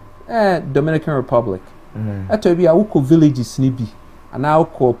Jamaica. Dominican Republic. Ato bi a wo ko villages ni bi. Ana wo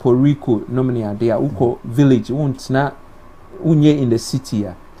ko Puerto Rico nomini ade a wo ko village won't na unye in the city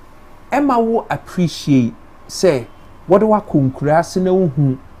a. Emma wo appreciate say what do I nkura ase na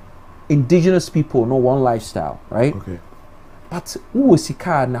wo indigenous people no one lifestyle, right? Okay. But who was the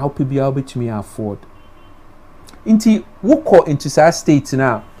car now people be able to me afford? Inti woko into sa state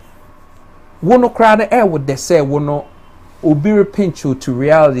now. Wono crowd air would they say wono obi pinch to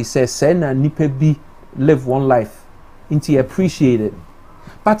reality says say na nipa bi live one life. Inti appreciate it.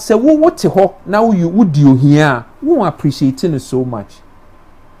 But say what ho now you would you here won't appreciate it so much.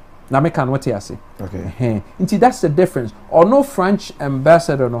 Now me can what you say. Okay. Inti that's the difference. Or no French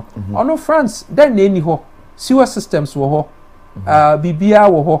ambassador no. Or no France then any ho sewer systems wo ho. Bibia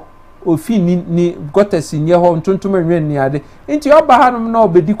wo ho. Ofi ni gotters in ho ntontom anwen ni ade. Inti oba hanom na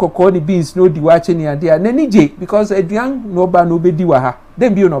obedi kokko ni beans no di wache ni ade na ni je because aduan no ba no obedi wa ha.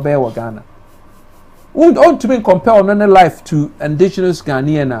 Then bi no be wo Ghana. On to be compare on life to indigenous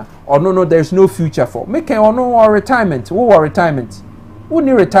Ghanaian or no there's no future for. Make or no or retirement. Who or retirement? Who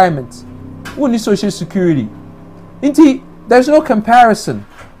need retirement? Who need social security? Inti there's no comparison.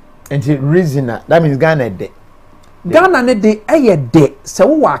 Inti reason that means Ghana de. Ghana ne de de se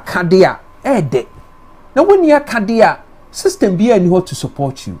wo akade a de. Now when you akade a system be any how to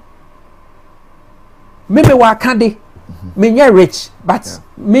support you. Maybe wa akade me nye rich but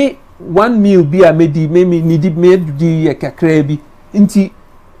me one meal be a medi me need me di kakra bi. Inti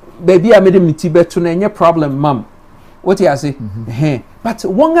baby a mede me ti beto na nye problem mam. What you say? But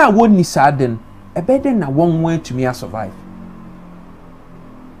one guy won't need sadden. A better na one way to me a survive.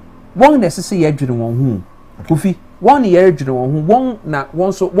 One necessary edge in one whom. KOFI, 1 year edge in one whom one na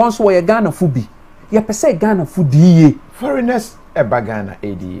once way a Ghana fubi. Ya per se Ghana foodie. Foreigners a bagana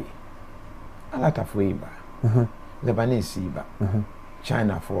ADA. A lot of way ba. Lebanese ba.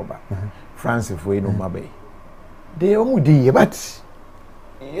 China for ba. France for no mabe. They omudi but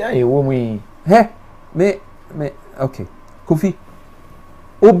yeah, you woman. Me okay. KOFI.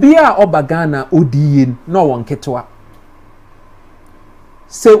 Obia oba Ghana odiyin no won ketwa.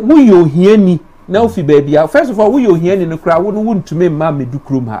 Se we yo hiani na ofi baby. First of all, we yo hiani no kra wo no wuntumi ma me du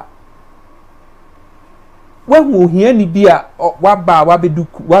krom ha. When wo hiani bia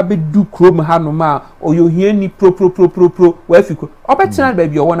wabedu krom ha no ma o yo hiani pro wa fi ko. Obetina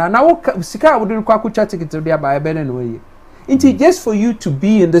baby o wona na wo sika wo de kwa kucha ticket de aba ebe na no ye. Inti just for you to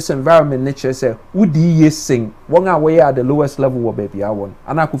be in this environment, nature say, would ye sing? One away at the lowest level, what baby I want.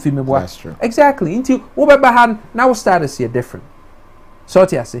 And I could feel me. That's true. Exactly. Inti Ubahan now status here different. So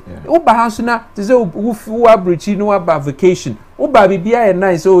I say, Ubahan sooner to say who are breaching no about vacation. Uba be a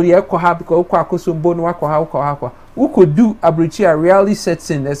nice oh yeah because Kwakosum Bono Wako. Who could do a breach a reality sets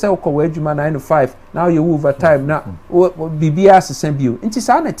in the cell called Wedgman 9 to 5. Now you over time now. Be as the same view. Inti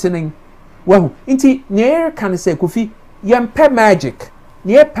Sana tinning. Well, Inti near can say KOFI. Yampe magic.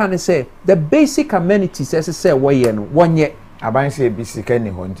 Near pan say the basic amenities as I say one year. Aban say be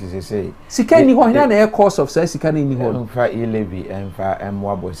sikani hon to say. Sikani hon na air course of say sikani ni hon. Fa e-levy and fa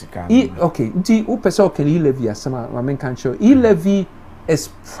mwabo sikani. Okay, nti u pese okay e-levy asama ma men kan show. E-levy is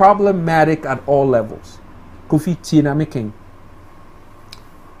problematic at all levels. KOFI tina making.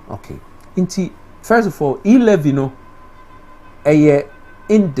 Okay. Nti first of all e-levy no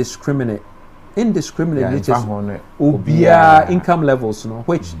indiscriminate nature obia income levels no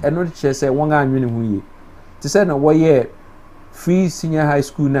which another chair say one anwene hu ye to say na wo free senior high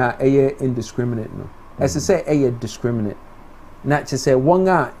school na indiscriminate no as I say discriminate not to say one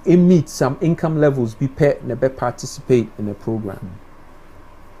meet some income levels be paid na be participate in the program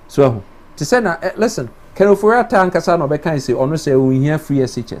so to say na listen can for a time kasa no be kan say ono say we here free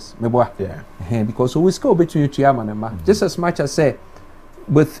SHS meboa because we score between you and ma just as much as say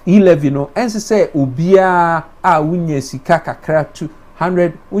with e-levy and say ubia unye sika kakra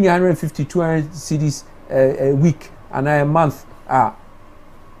 200 150 200 cedis a week and a month as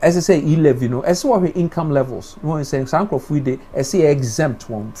I say e-levy as what income levels no saying sank of we dey say exempt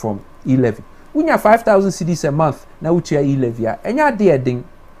one from e-levy unya 5,000 cedis a month na uchi e-levy enya dey ding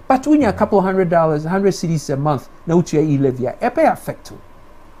but unya a couple $100 100 cedis a month na uchi e-levy e pay affect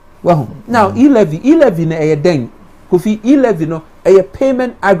well now e-levy na e ding KOFI e-levy a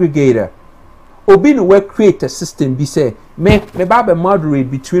payment aggregator. Obi no create a system be say me baba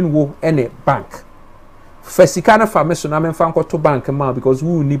moderate between wo and a bank. Fasika na fa me so na me fa nkoto bank ma because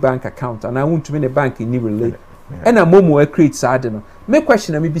we need bank account and I want to be in the bank in relate. And a momo create sad no. Me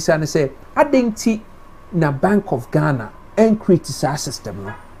question na me bisa ne say adenti na Bank of Ghana and create sa system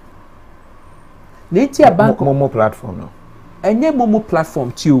no. Nenti a bank momo platform no. Enye momo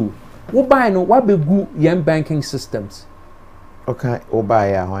platform too. Wo buy no wa begu yen banking systems. Okay, wo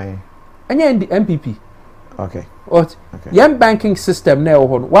buy ya hwan. Enye the MPP. Okay. What? Okay. Yen banking system na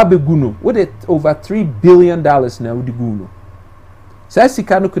ho no wa begu no. With it over $3 billion na wo di gu no. So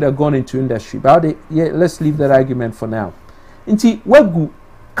Sikano could have gone into industry, but let's leave that argument for now. Inti wegu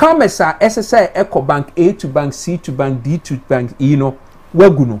commerce SSI Eco Bank A to Bank C to Bank D to Bank E no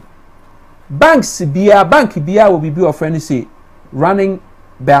wegu no. Banks bia bank bia will be offering say running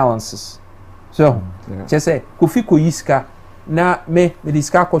balances. So just say kofi ko yiska na me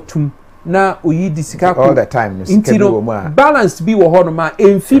diska ko tum na oyi diska ko all the time inti no balance bi wo ho no ma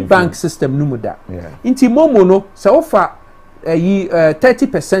enfi bank system no mu da. Inti momo no se ofa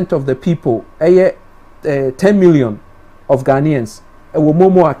 30% of the people 10 million of Ghanaians were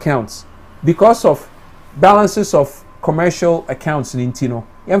momo accounts because of balances of commercial accounts in Intino.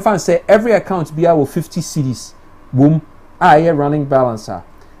 Yemfan say every account be our 50 cedis. Boom. Running balance.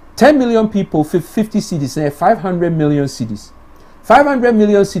 10 million people 50 cedis 500 million cedis. 500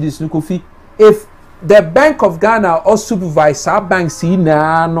 million cedis Nukofi. If the Bank of Ghana or supervise our banks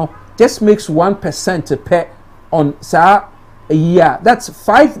no just makes 1% per on sa a year, that's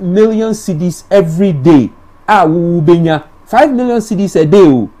 5 million cedis every day. Ubenya 5 million cedis a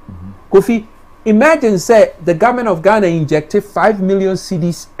day. Kofi, imagine say the government of Ghana injected 5 million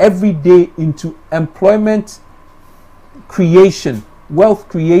cedis every day into employment creation, wealth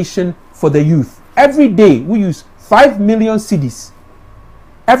creation for the youth. Every day we use 5 million cedis.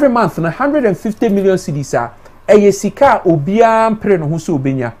 Every month, 150 million cedis are a sika obiam pre no so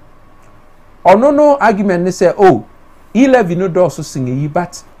obenya. Ono no argument ne say oh 11 no do so singi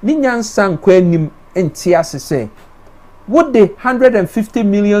but ni nyansa nkwa anim enti ase say would the 150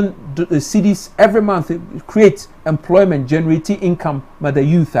 million cedis every month create employment generating income by the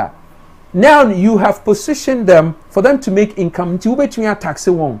youth are? Now you have positioned them for them to make income until ubetumi tax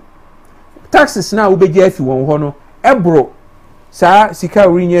one taxes now ubeje afi won ho no ebro sa sika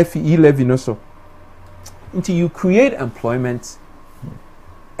urinya afi 11 no so until you create employment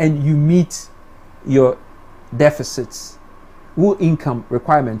and you meet your deficits wo income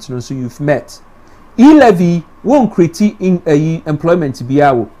requirements no so you've met e-levy won't create in employment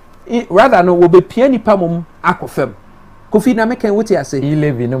biawo rather no will be piani pamum akofem kofi na make what you say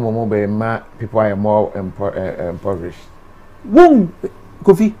e-levy no more be ma people are more impoverished won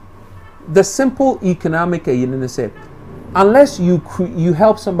kofi the simple economic say unless you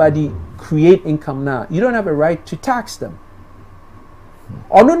help somebody create income now you don't have a right to tax them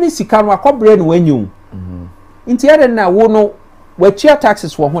ono ni sika no akobre no wanyu inti ade na wo no wachia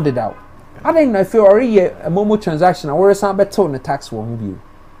taxes wo ho dedaw I think I feel already a momo transaction I worry some better on the tax wo ho bi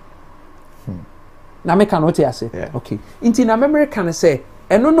na me kan what you say okay inti na memory can say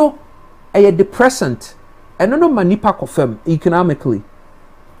eno no a depressant eno no manipa confirm economically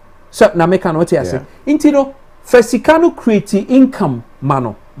so na me kan what you say inti no fasikano create income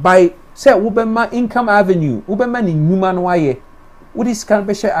mano by say wo be ma income avenue wo be ma ni nyuma no aye wo dis kan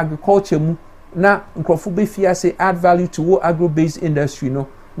be share agriculture mu na nkrofo be fia say add value to wo agro based industry no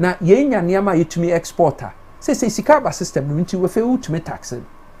na yenya niama yetumi exporter say sika ba system no nti we fe utumi tax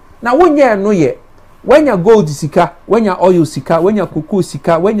na wonye no ye wenya gold sika wenya oil sika wenya cocoa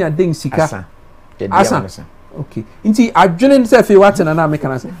sika wenya ding sika asa okay nti adwene say fe what na make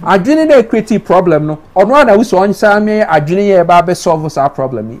na adwene na create problem no ono na we so onsa me adwene ye ba be solve sa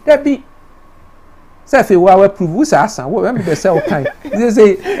problem that be say fe we prove we asa we me be say okay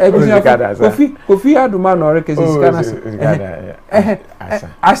say kofi aduma no re kesi sika na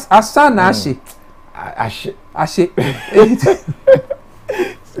asa na ashe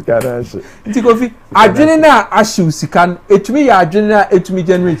Nti kofi adwene na ashiw sika etumi ya adwene na etumi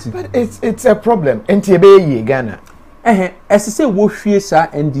generate but it's a problem enti ebe ye Ghana esese wo hwie sa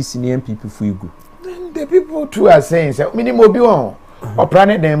NDC ne MPP fu igu the people too are saying say minimum obi won opra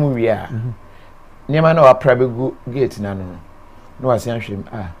ne dan mu wi a niema na opra begu gate na no wase ahwem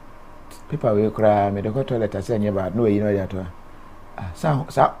paper we kra me de ko toilet ase anye ba no yi no ya to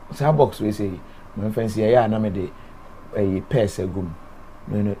sa box we say me fancy ya na me de purse agum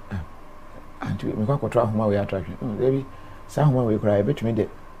no anti me kwa kwotro ahoma we atahwe baby sa ahoma we kra betumi de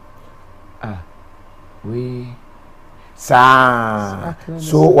we sa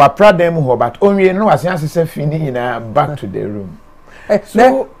so wa pradem ho but onwe no wase asese fini na back to the room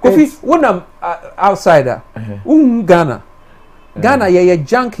so kofi wonam outsider Ghana ye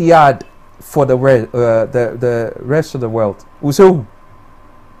junkyard for the rest of the world. So,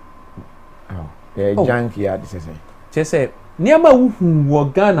 junk yard, just say, Niama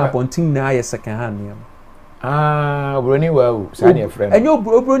who Ghana ponting na ye second hand niam. Brony well, Sanya friend. And your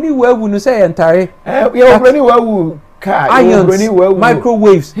Brony well wouldn't say entire. Your Brony well, irons,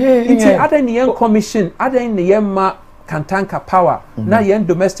 microwaves. It's other young commission, other in the Yemma Kantanka power. Now yen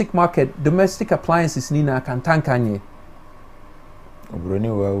domestic market, domestic appliances Nina Kantanka nye.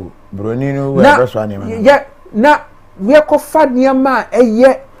 Brony well, Brony no well, yeah, na we are cofad Niama,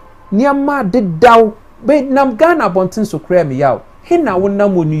 ye Niama did dow. But nam Ghana bontin so clear me out. He na won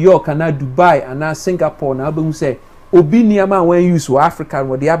New York and Dubai and Singapore na be say obi niama when use to Africa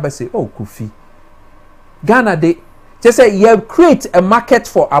what the aba say oh Kofi. Ghana they just say you create a market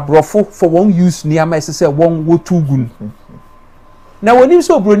for abrofo for one use niama say one wo too gun. Now when you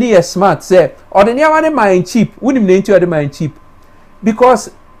so brony is smart say or the niama dey cheap, wunim na into dey cheap. Because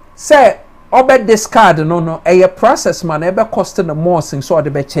say obe discard no a process man e be costing the more thing so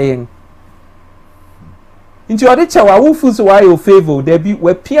dey be chain. Into other chawa who feels why you favor there be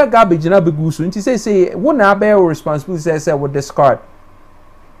where peer garbage na be good so into say one na bear responsibility say with discard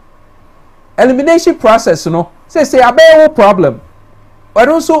elimination process no say I bear no problem but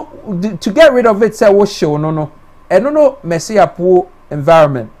also to get rid of it say what show no and no messy up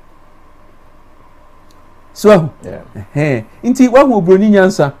environment so into what who broni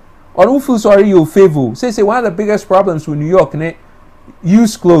nyansa or who feels sorry you favor say one of the biggest problems with New York ne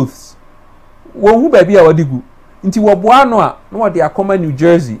used clothes who baby a wadigu nti wo boa no a no de akoma New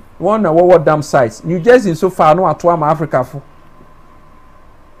Jersey one na wo dam sites New Jersey so far no ato am Africa fo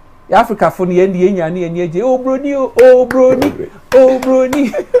Africa fo ne enya ne enya je oh broni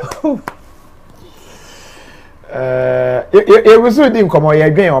it was so dim komo ye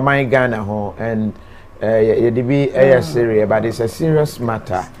dwen o man Ghana ho and ye dey be serious but it's a serious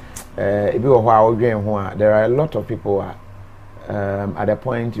matter e bi wo ho a wo dwen ho a there are a lot of people at the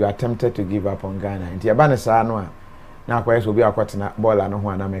point you are tempted to give up on Ghana. Inti abane sa no a na kwa so bi akwatena ball no ho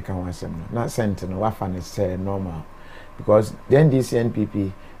ana meka ho asem no. Na sent no wa fa ne say normal because the NDC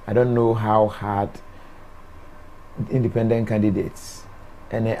NPP I don't know how hard independent candidates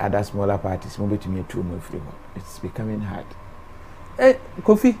and other smaller parties mo betumi to move through. It's becoming hard. Hey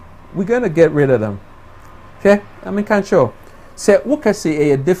Kofi, we're going to get rid of them. Okay? I mean can't sure. Say what can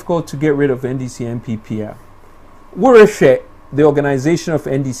say difficult to get rid of NDC NPP. We're share the organization of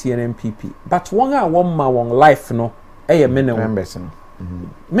NDC and MPP. But one life no minimum members no.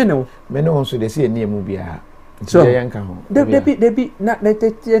 Minimum so they say name be a so they be not they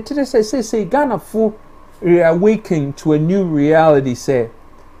say Ghana for reawakening to a new reality say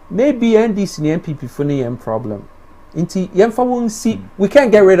maybe NDC and MPP for any problem. Inti yemfa won see we can't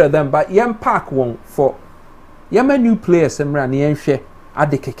get rid of them but yem park one for yem new players emra ne yenhwe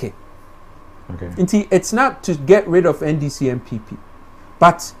adekeke. Okay. Inti it's not to get rid of NDC and MPP,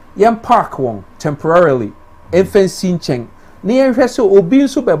 but yam park one temporarily. Enfensi nchen. Ni yenhwe so obi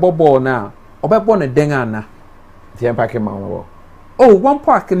nso bebo ball na, obebo ne denga na. Yam park ma wo. Oh, one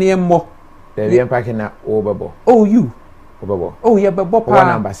park ni mo. The yam park na obebo. Oh, you. Obebo. Oh, yeah, bebo pa.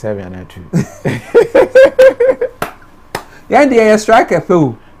 Number 7 and 2. Yeah, the striker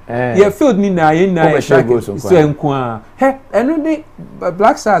feel. Yeah, field ni na yin na striker. So enko. He, enu de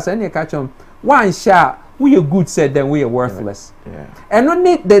Black Stars any catch on. One shot, we are good said, then we are worthless. Yeah. And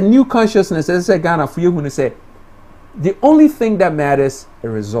only the new consciousness, as I say, Ghana, for you, when you say, the only thing that matters, a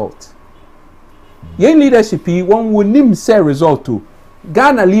result. Young leadership, one would name say result to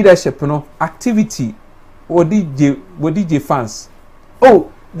Ghana leadership, activity, or DJ fans.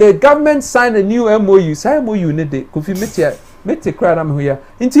 Oh, the government signed a new MOU. Say MOU, need the Kofi Mete crowd am here.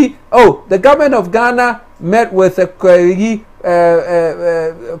 Oh, the government of Ghana met with a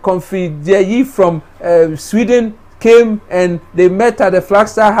confidential from Sweden came and they met at the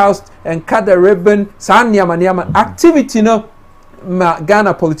Flagstaff House and cut the ribbon. Activity no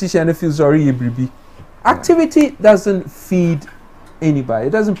Ghana politician feels sorry bribi. Activity doesn't feed anybody.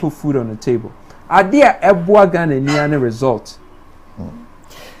 It doesn't put food on the table. Are there Ghana any result?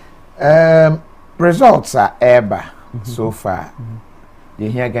 Results are ever so far. You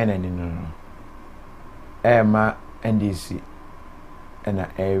hear Ghana no. Emma NDC and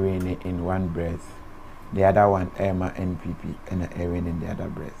a airing in one breath. The other one Emma NPP and a airing in the other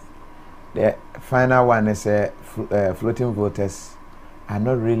breath. The final one is floating voters are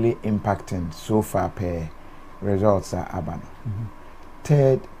not really impacting so far per results are abano.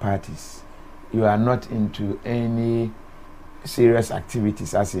 Third parties, you are not into any serious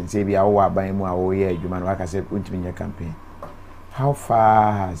activities as in say be our buying more year you man like I said in your campaign. How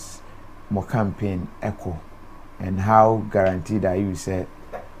far has more campaign echo and how guaranteed are you say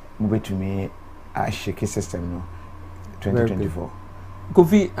move to me a shaky system no 2024.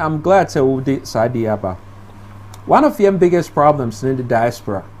 Kofi, I'm glad to do Saudi Abba. One of the biggest problems in the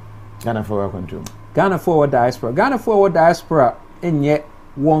diaspora. Ghana forward control. Ghana forward diaspora. Ghana forward diaspora and yet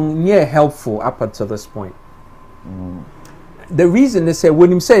one year helpful up until this point. The reason they say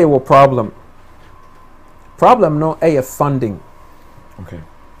when him say a problem no a funding. Okay.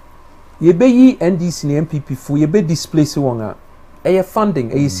 You be ye NDC and MPP for you be displace one a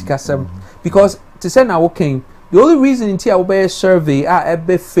funding a sikasem because to say now okay the only reason until I will be a survey I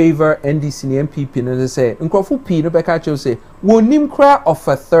be favor NDC and MPP and they say nkrofo p no be catch say wonim kra of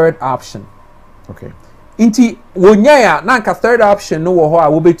a third option. Okay. Inti wonya ya na nka third option no wo ho a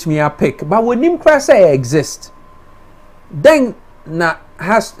wo betumi a pick but wonim kra say exist. Then na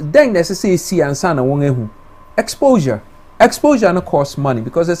has then necessary see ansa na won ehu exposure no cost money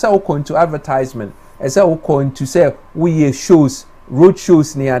because it's all going to advertisement it's all going to say we shows road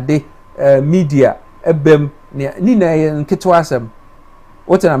shows near the media ebem ni na nketwa asem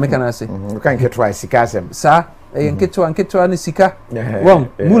what am I can say you can get twice sika asem sa nketwa ni sika wrong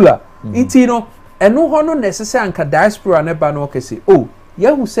mula iti no eno ho no necessary anka diaspora ne ba no kese oh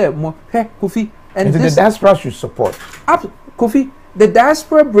yahu say mo he Kofi and the diaspora should support Kofi. The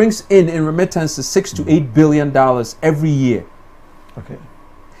diaspora brings in remittances $6 to $8 billion every year. Okay.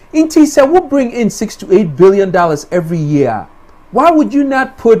 Inti said we'll bring in $6 to $8 billion every year. Why would you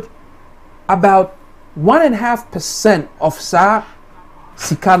not put about 1.5% of Sa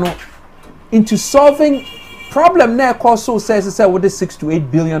Sikano into solving problem? Now, also says with the $6 to $8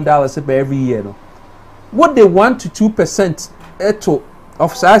 billion every year. No? What they 1 to 2%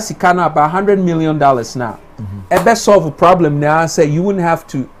 of Sa Sikano about $100 million now. Best solve a problem now and say you wouldn't have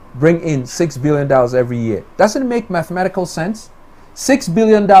to bring in $6 billion every year. Doesn't it make mathematical sense? $6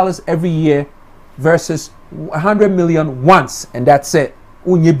 billion every year versus 100 million once, and that's it.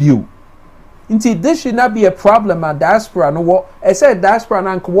 Indeed, this should not be a problem at diaspora. No, what I said diaspora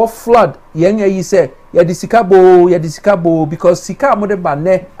and what flood. Yenga you say ya disikabo because sika mo de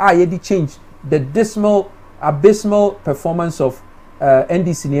bane yedi change the abysmal performance of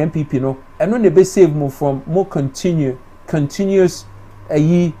NDC and MPP no and when they be save more from more continuous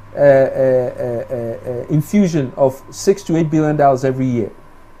infusion of $6 to $8 billion every year.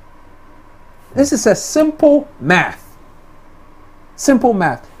 This is a simple math. And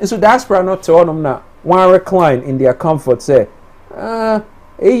so diaspora not to them now one recline in their comfort say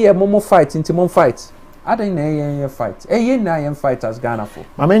momo fight into mom fight. I don't know fight. Na fight as Ghana for.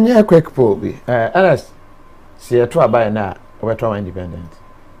 I mean yeah quick poll be Ernest see a try by now we're independent.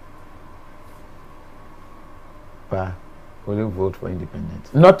 But will you vote for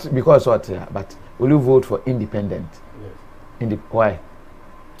independent? Not because what, but will you vote for independent? Yes. Why?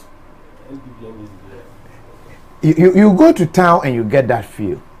 You go to town and you get that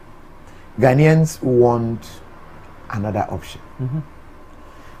feel. Ghanaians want another option.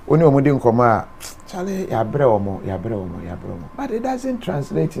 When you're moving Koma, Charlie, but it doesn't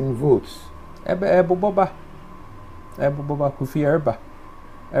translate in votes. Boba Kofi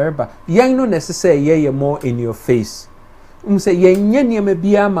Erba. Yang no necessary ye more in your face. Say ye me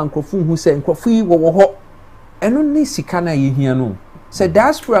bia mankrofu who say nkrofu wo ho. Eno ni sika na ye hia no. Say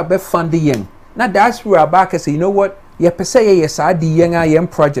diaspora be fund yen. Na diaspora back say you know what? Ye pese ye sa di yen a yen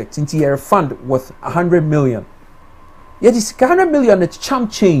project into your fund worth 100 million. Ye this 100 million it's chump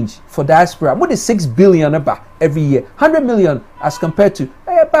change for diaspora. What is 6 billion about every year? 100 million as compared to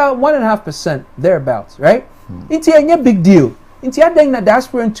about 1.5% thereabouts, right? It's a big deal. It's a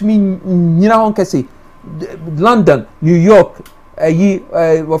diaspora to me, you know, London, New York,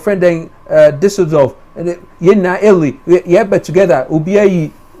 we're friending Düsseldorf, and Italy, but together,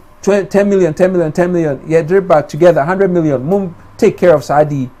 Ubi 10 million, yeah, drip back together, 100 million, mum take care of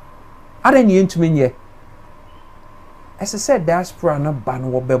Saudi. I don't need to mean ye. As I said, diaspora no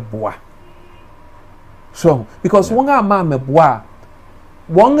ban wo be boa. So, because one man me boa,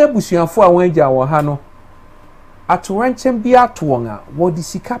 one ebusuafo a wanja wo ha no atoranchen bia to won a wo di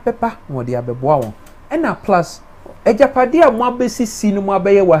sika pepa wo di abeboa won na plus ejapade a mo abesi si no mo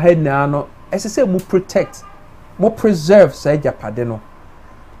abaye wa ha na no esese mu protect mo preserve sa ejapade no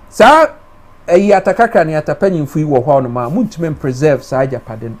sa ayi atakaka ne atapanyimfu yi wo ho no ma mu ntime preserve sa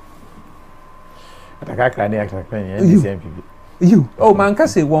ejapade no atakaka ne atapanyimfu NDC MPP you oh man ka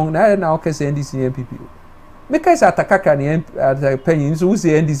say won na o ka say NDC MPP make say atakaka ne atapanyimfu so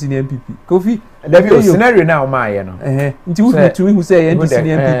say NDC MPP Kofi the scenario now ma ye no nti wo to who say NDC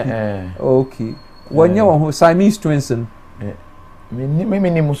MPP okay wonye wo Siamese twins me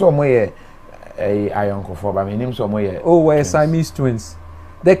ni muso mo ye ayonkofo ba me ni muso mo ye oh we Siamese twins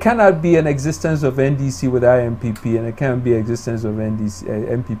there cannot be an existence of NDC without MPP, and there can't be existence of NDC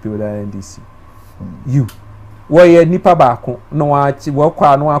MPP without NDC. You, why nipa bako no watch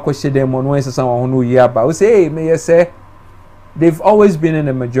wakwa no akoshe dem no ensesa won no yi aba. We say, hey, may you say they've always been in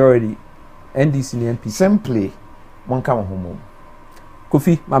a majority. NDC and MPP. Simply, one come home.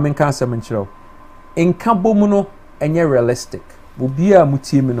 Kofi, mamen kan se menchiro. In kambo no enye realistic. Obi a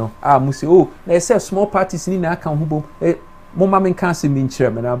mutie me no mu say, oh, na say small parties ni na kan ho mo mamen kan se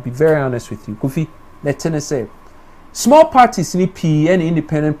menchiro, and I'll be very honest with you. Kofi, let me say small parties ni P and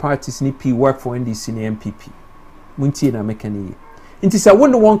independent parties ni P work for NDC and MPP. Muntie na mekani. Inti say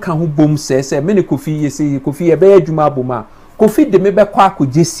won one kan ho bom say me ne Kofi ye say Kofi e be adwuma boma. Kofi de me be kwa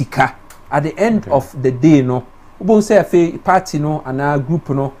akogye sika. At the end of the day, no, we say a party, no, and our group,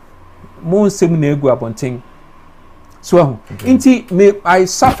 no, more seminar go up on thing. So, I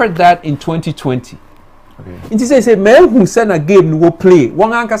suffered that in 2020. Inti say, man who send a game will play.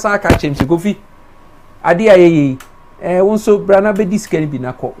 One anchor catch him to go fi. Adi one so brana be this can be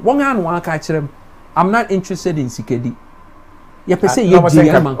nako. One catch them. I'm not interested in Sikedi. You say you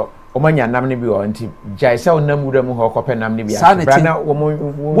man. Omanya namni bi o nti jaisa onam wura mu ho kope namni bi brana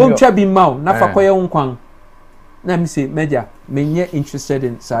wo twa bi maw na fa koye nkwan na me say media menye interested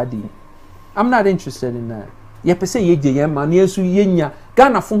in sadi. I'm not interested in that. Ye pese ye je ye man yesu yenya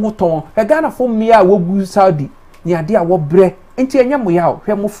Ghana fo ho ton Ghana fo mmia a wogu Saudi ni ade a wo bre nti enya mo ya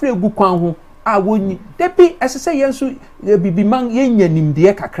hwe mo frɛ gu kwan ho a wonyi depi esese yensu bibi man yenya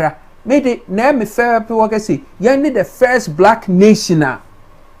nimde kakra mede na me fair pe wo ka say ye need the first black nation.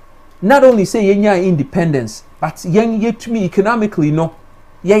 Not only say yenya independence, but yetumi economically no,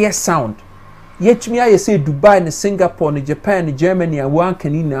 yeah sound. Yetumi I say Dubai, and Singapore, and Japan, and Germany, and one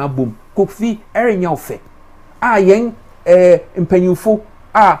canina boom. Kofi enya ofe. Yen impenyufo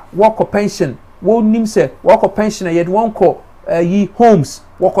work of pension. Wo nim se work of pension yet one call ye homes.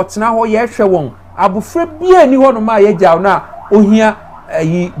 Work otena ho ye hwe won. Abufre bia ni ho no ma ye jaw na ohia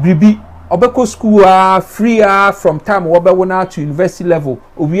yi bribi. Obeko school free from time obewo na to university level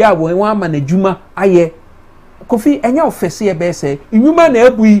obi a won ma na djuma aye Kofi enya ofese e be say nwuma na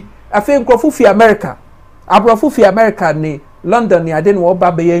abui afi nkrofo fi America abrofo fi America ni London ni ade no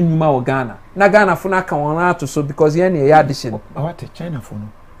oba be ya nwuma o Ghana na Ghana fo na ka won ato so because ye na ya addition awate China fo no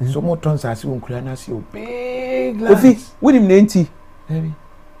so mo tons asi won kura na si o big Kofi wonim na enti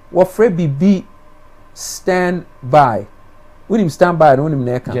wo free bibi stand by wonim stand by no wonim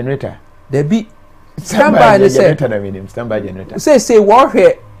na ka generator. There be standby generator. Say what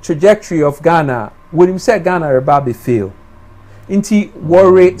trajectory of Ghana when him say Ghana rebabe fail. Inti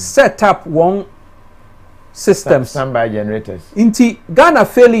worry set up one system standby generators. Inti Ghana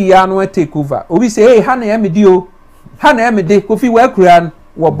fail ya no take over. Obi say hey hana emedi o. Hana emedi Kofi we kuran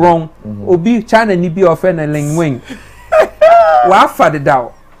wo bron. Obi China ni bi ofe na ling wing. Wa fa de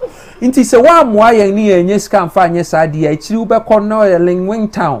daw. Inti se wa moa yen ni enye ska mfa anye sa de a chiri wo be kɔ no ling wing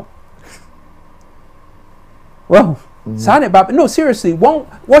town. Well, no, seriously,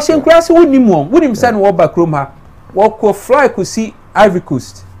 washing grass wouldn't send war back room her. Walk fly could see Ivory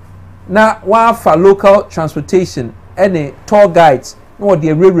Coast. Now, one for local transportation, any tour guides, no,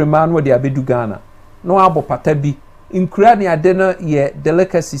 the railway man, what they are bedu Ghana. No, abo patabi. In Krani, I dinner, ye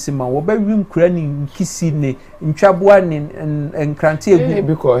delicacies in my room, cranny, kissing, in Chabuan and Crantier.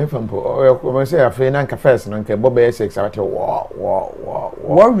 Because if I'm say a friend and confess, and Uncle Bobby Essex out of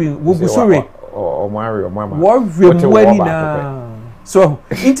worry, sorry. Or Mario Mama. What so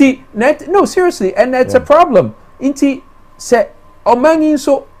inti net no seriously and that's a problem. Inti say omangin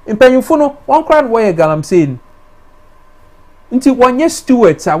so impanyufo no one crowd way galam saying. Inti one year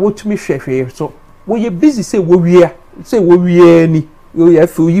stewards are what me hwehwe so we busy say we ni yo ya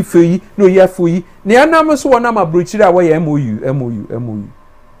fuyi no ya fuyi ne anam so wona ma brochire a we MOU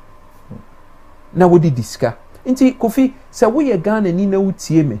na we di diska inti Kofi say we Ghana ni na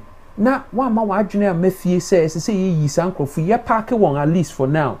wutie me na wa ma wa adwene a mafie say yi sankrofo ye park won at least for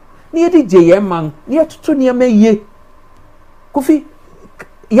now na ye di je man na ye toto ne ma ye Kofi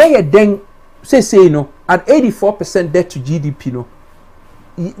ye den say no at 84% debt to GDP no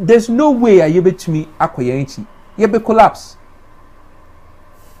there's no way you betumi akoye nchi ye be collapse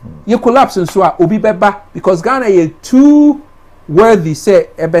ye collapse nso a obi beba because Ghana ye too worthy say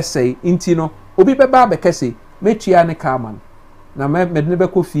ebe say nti no obi beba be kese metua ne kaman na me ne be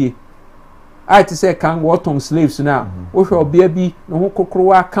kofie I to say kan waton slaves na wo hwe obia bi no ho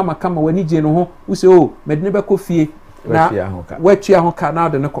kokrowa kama wani je no ho wo say oh me ne be kofie na watua ho ka na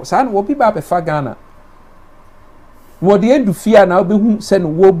de ne ko sa na obi ba be fa Ghana wo de endu fia na obehu say no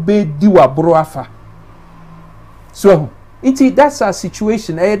wo be di wabro afa so that's our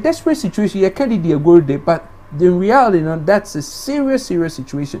situation a desperate situation you can't dey go there but in reality, you know, that's a serious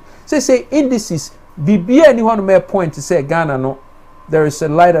situation. Say indices, be anyone may point to say Ghana, no, there is a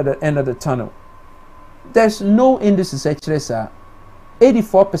light at the end of the tunnel. There's no indices actually, sir.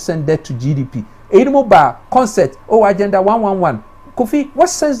 84% debt to GDP. Edimoba concept, agenda 111. Kofi, what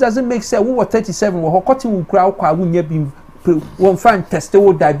sense does it make sense? We were 37, we cutting will crowd, one fan test,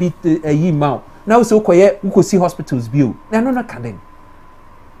 will diabetes a year now. Now, so quiet, we could see hospitals bill. No, can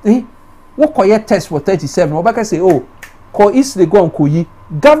they? What quiet test for 37? Or back I say, call East they go on Koyi.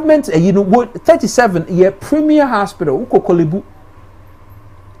 Government, you know, what 37 year premier hospital, Uko Kolibu.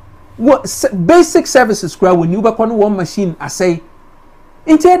 What basic services crowd when you back on one machine, I say.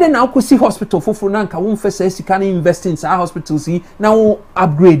 Instead, now could see hospital for Funanka, won't say you can invest in our hospitals, now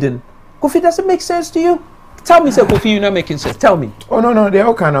upgrading. Kofi, does it make sense to you? Tell me, sir, Kofi, you're not making sense. Tell me. Oh, no, they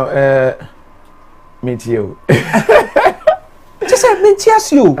all kind of meet you. Just say, meet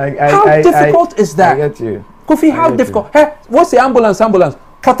you. How difficult is that? I get you. Kofi, how difficult? Hey, what's the ambulance?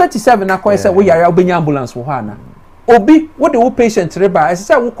 For 37, I say, we are bringing ambulance for Hana. Obi, what the old patient, I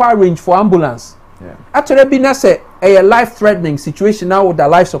said, we require range for ambulance. Actually, be not say a life-threatening situation now with the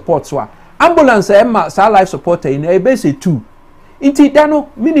life support. So, ambulance, life support in a basic 2. Inti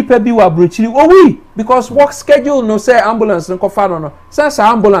dano mini pebi wa brochiri we because work schedule no say ambulance no kofa no since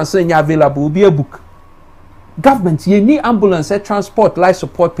ambulance nya available be a book government ye need ambulance transport life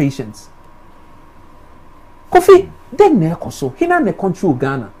support patients Kofi then na ekoso hina na control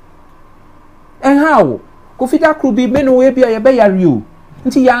Ghana and how Kofi da crew be meno we bia ye be yare o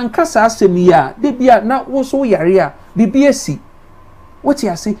nti ya nkasa asemi ya de bia na wo so yare a bibia si what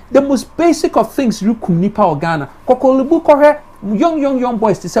you say the most basic of things you kum nipa o Ghana kokolibu kohe young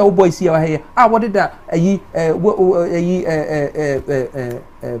boys to say boys here what did that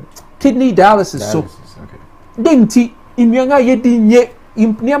kidney dialysis so denti inwanga ye dinye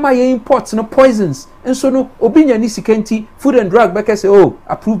niama ye imports no poisons and so no obinya ni sikenti food and drug back say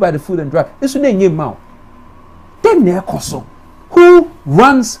approved by the food and drug and so na nye ma then na ekoso who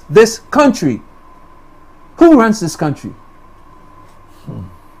runs this country Whoa,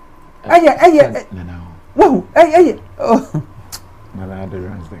 Nanado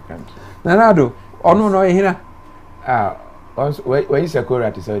runs the country. Nanado, no, here. Where is your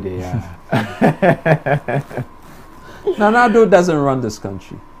core to say they Nanado doesn't run this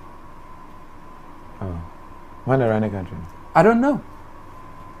country. Oh, when run the country? I don't know.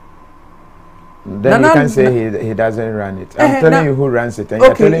 Then you can say he doesn't run it. I'm telling you who runs it, and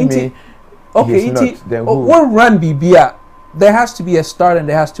you're telling me he's not. Then who? What run BBA? There has to be a start and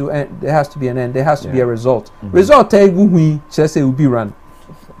there has to be an end. There has to be a result. Result tell we just say will be run.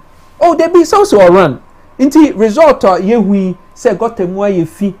 There be also a run. Inti result ye we say got a more ye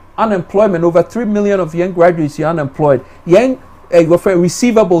fee unemployment over 3 million of young graduates are unemployed. Young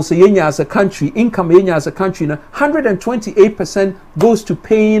receivables yenya as a country, income yenya as a country, 128% goes to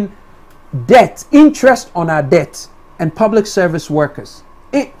paying debt, interest on our debt and public service workers.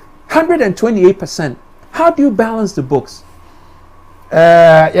 128%. How do you balance the books?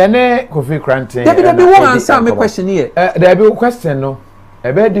 Kofi Kranting. There be one answer my question here. There be a question no.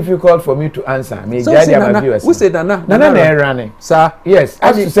 Very difficult for me to answer. Me so viewers. Who said Nana running? Sir. Yes.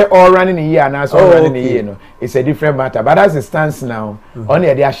 As you say all running a year now, so running a year no. It's a different matter. But as it stands now,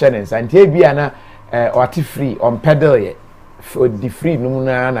 only the assurance and here be ana or free on pedal yet. For the free no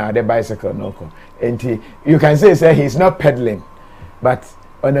na the bicycle no. And you can say he's not pedaling, but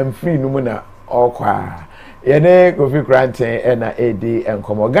on them free no na all kwa. Yene Kofi Kranting na AD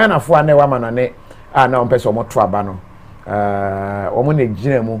enkomo Ghana fo ane wa manane na ompeso mo to aba no omo na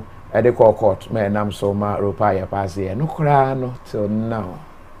gina mu e de court me nam so ma ropa ya pass e no kra no till now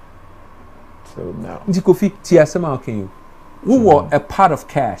Ndi Kofi ti asema oken you who were a part of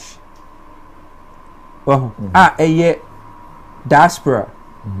cash diaspora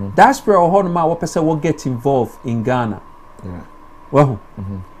diaspora or ma wo pese wo get involved in Ghana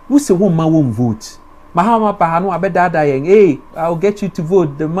who say wo ma wo vote Mahama Bahano Abedada hey, I'll get you to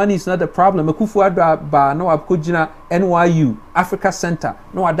vote. The money is not the problem. Akufu Adwa no Abkujina NYU Africa Center.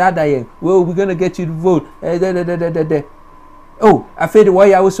 No Adada yang. Well, we're gonna get you to vote. Oh, I feel the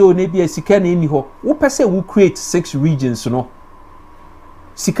way I was so maybe a Sikani in ho. Who per se will create 6 regions, no?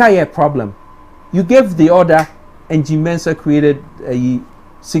 Sikaya problem. You gave the order and Jimensa created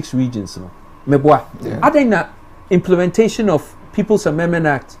 6 regions, no? Meboa. I think that implementation of People's Amendment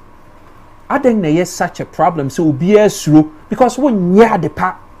Act I think there is such a problem, so we'll be through because when you the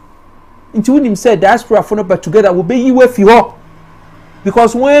part into him said diaspora for but together will be you with you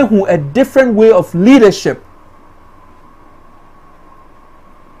because when who a different way of leadership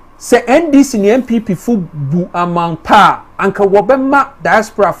say NDC and MPP fu bu among pa anka wobema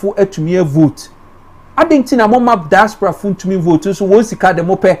diaspora for etumi vote adenti na mama diaspora funtumi vote so won sika de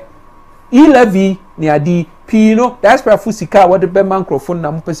mope e-levy ni adi pi no diaspora fu sika wo de be ma microphone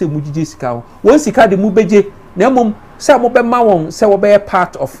na mope se mugije sika ho won sika de mu beje na mom se mo be ma won se wo be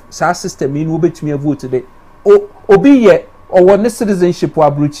part of sa system ni wo betumi vote de obi ye owo ne citizenship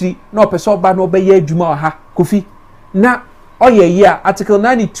wa bruchi na opese oba na obe ye adwuma ha Kofi na oye ye article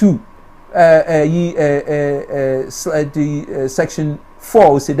 92 section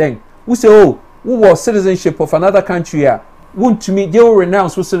 4 say then we say oh who was citizenship of another country here won't me they will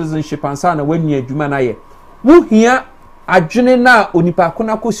renounce citizenship and sana when you adwuma na ye wo hia adwene na onipa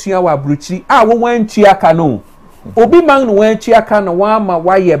kona kosua wa bruchi wo wan tua ka no obi man no wan tua ka no wa ma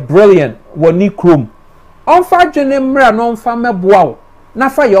wa ye brilliant woni krom onfa adwene mra no onfa meboa wo na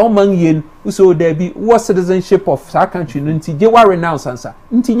fa ye oman yen so there be what citizenship of sa country no nti je wa renounce ansa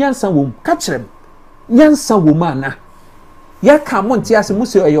nti nyansa wom ka kirem nyansa wom ana ya ka monti ase mu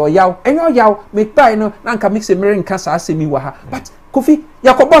se oyaw enyo yaw me pai no na nka mix emere nka sa asemi wa ha but Kofi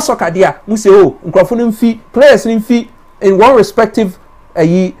yakobo soka dia mu se o nkrofo no mfi players no mfi in one respective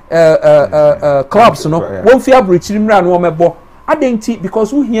clubs no won fi abrochiri mra no mebo adenti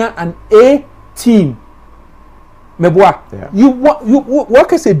because we here an A team meboa you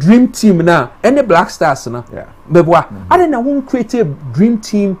work as a dream team now any Black Stars na meboa adena won create a dream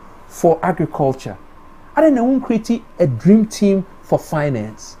team for agriculture. I don't know who create a dream team for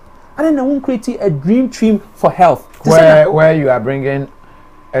finance. I don't know who create a dream team for health. Where you are bringing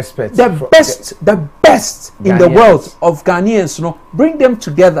experts, the best in the world of Ghanaians, you know, bring them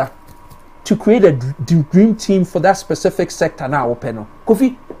together to create a dream team for that specific sector now. Open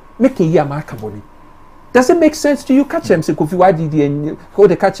Kofi, make a year markable. Does it make sense to you? Catch them, say Kofi. Why did you go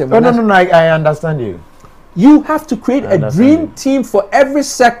to catch them? No. I understand you. You have to create a dream team for every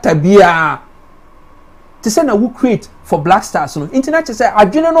sector. To say na we create for Black Stars no internet say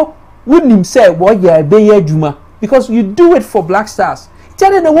adwene no wonim say wo ya be ya adwuma because you do it for Black Stars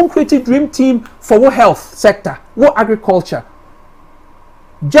tell na won create a dream team for wo health sector wo agriculture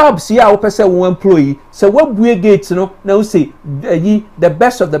jobs ya wo pese wo employee say wo bue gate no na wo say the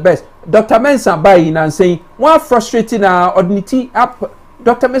best of the best Dr. Mensa by na saying one frustrating ordinity up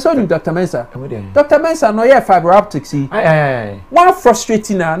Dr. Mensa Dr. Mensa no yeah fiber optics one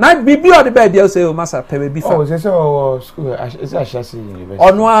frustrating na bibi or the bed they say oh massa pay be oh say so school is a Shasi University oh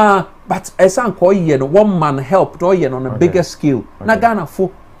no but esan ko ye no one man help do ye on a bigger scale na Ghana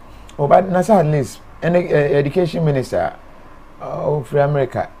fo oh but na at least any education minister of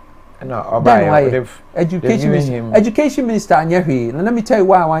America no education minister anyahwe let me tell you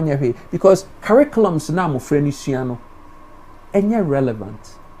why anyahwe because curriculums na mo frɛ ni sua no enye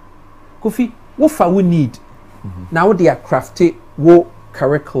relevant Kofi wo fa we need now they are crafted wo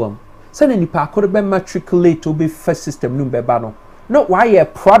curriculum send any pa ko be matriculate to be first system no be ba no not why a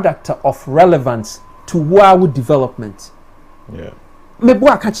product of relevance to our development me bo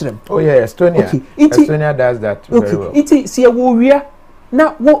aka kirem oh yeah Estonia okay. Estonia does that very well iti see wo wia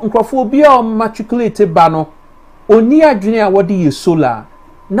na wo nkrofo obi a matriculate ba no oni adwene a wo de ye solar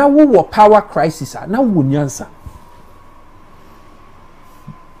na wo power crisis na wo nyansa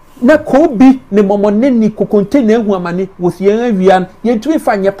na kobi ne momone ni kokonte na ehu amane wo sie awian yentumi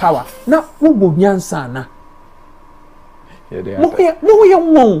fa nye power na wo go nyansa na mo ye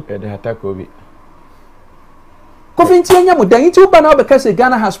won de attack obi Kofi nti enya mo dan nti uba na because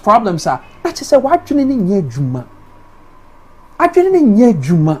Ghana has problems na say wadwene ne nye adwuma adwene ne nye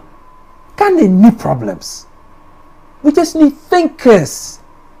adwuma Ghana need problems we just need thinkers.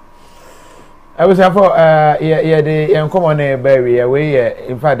 I was for the common barrier we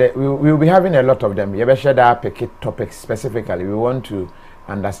in fact we will be having a lot of them. You better share that topic specifically. We want to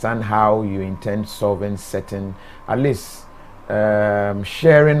understand how you intend solving certain at least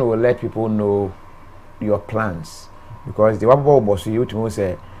sharing will let people know your plans because the one boss you to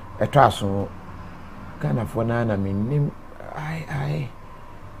say a trust kind of one I mean I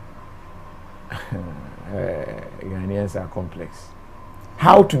Ghanaians are complex.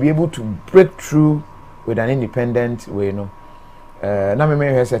 How to be able to break through with an independent way, you know. Na me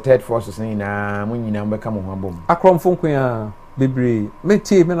has a third force saying na mun nyina mbeka mo hwabom. Akromfo nkwa bebre me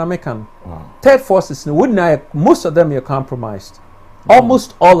na mekan. Third forces no would na most of them you're compromised.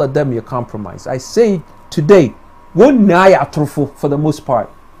 Almost all of them you're compromised. I say today would na atrofo for the most part.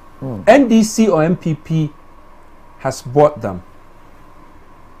 NDC or MPP has bought them.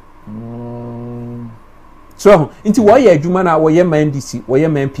 So into why ye adwuma na wo ye NDC wo ye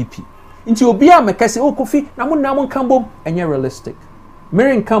MPP into obi a mekase o Kofi na mo kambom enye realistic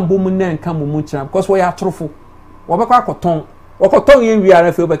mere kambom na kambom mu chira because wo ya atrofo wo bekwa akoton ye wi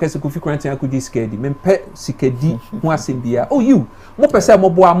ara fe obekase Kofi krantia akudi skedi mempe sikedi ho asembia oh you mo pese mo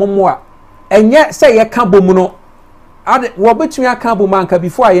boa mo enye say ye ka bom no ade wo betumi aka bom anka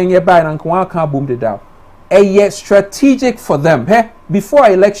before ayen ye buy na nka wa aka bom de da strategic for them before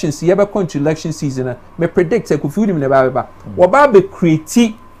elections ye be come to election season me predict say Kofi Unim ne ba wo ba be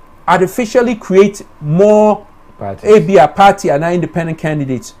create artificially create more ABA party and independent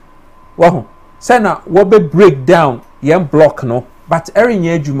candidates wo say na wo be break down yen block no but erin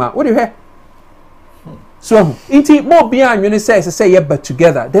ye adwuma what do you so inti more beyond when say ye but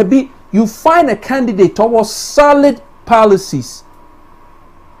together there be you find a candidate towards solid policies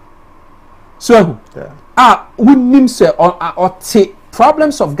so wouldn't say or take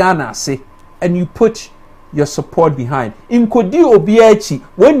problems of Ghana say and you put your support behind in Kodi Obiachi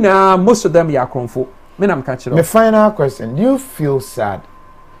when most of them are kronfo I'm catching up. My final question, do you feel sad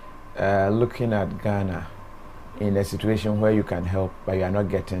looking at Ghana in a situation where you can help but you are not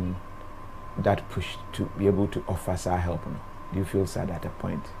getting that push to be able to offer our help? Do you feel sad at a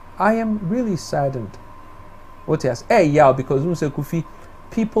point? I am really saddened. What else? Yeah, because we say Kofi,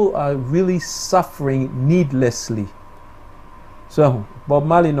 people are really suffering needlessly. So Bob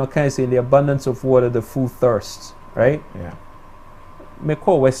Marley no can say in the abundance of water the full thirst, right? Yeah. Me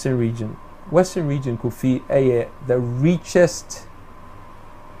call Western region. Western region Kofi the richest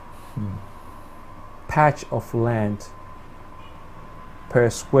patch of land per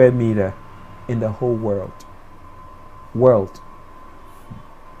square meter in the whole world.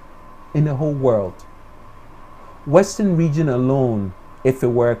 In the whole world. Western region alone, if it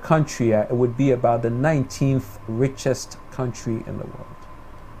were a country, it would be about the 19th richest country in the world.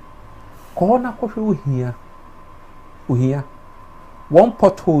 Kohona kohwe uhia. One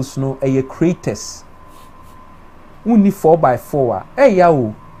potholes no craters. Uni 4x4.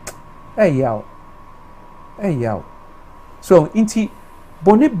 Yaw. So inti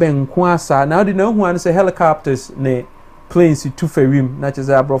bone benkwasa now the no one say helicopters ne planes to ferim na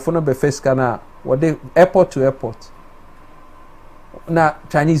cheze abrofo no be first kana what they airport to airport na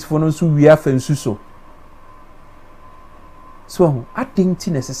Chinese phone so we are fensu so I think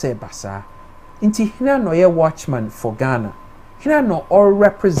necessary basa inti hina no ye watchman for Ghana hina no all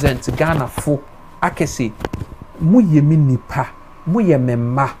represent Ghana for akese muye minipa muye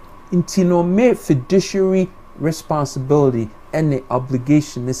memma inti no me fiduciary responsibility and the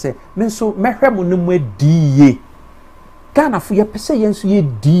obligation they say me so mehwe mo no mu die Ghana for ye pese yenso ye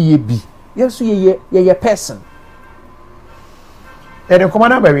die bi yenso ye person the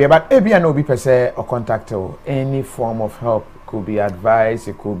commander by but ebi and obi pese or contact any form of help. Could be advice,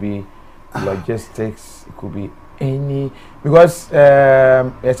 it could be logistics, it could be any because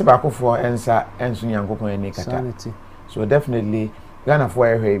it's about for answer sanity. So definitely Ghana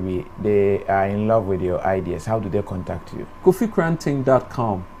for they are in love with your ideas. How do they contact you?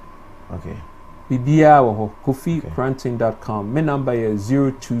 KOFICranting.com. Okay. Bibia KOFICranting.com. My number is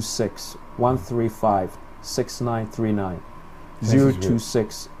 026 135 6939.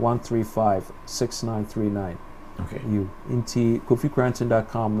 026 135 6939. Okay. You into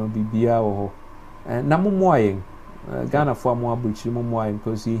KOFICranting.com no bibia wo and na momoyen Ghana for mo abuchi momoyen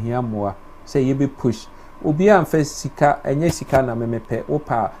because he hear more say you be push obi am first sika enye sika na memepe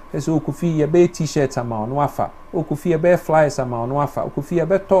opa so Kofi ye be t-shirt ama no afa Kofi ye be flyers ama no afa Kofi ye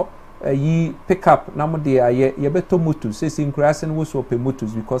be to yi pick up na mo de aye ye be to motos say increase no so pe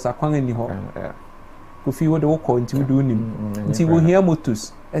motos because akwan ani ho Kofi wo de wo ko nti do nim nti wo hear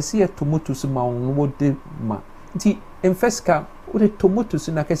motos ese to motos ma wo de ma nti enfeska wo de to motos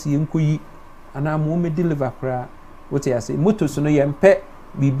na kase yenkoyi ana mo me deliver kra what you say motos no ye mpe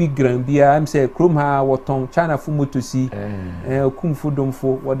bibi gran bia am say krom ha woton China fu motosi okumfu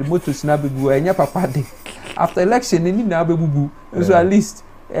domfo wo de motos na bebu enya papa de after election ni na bebubu so at least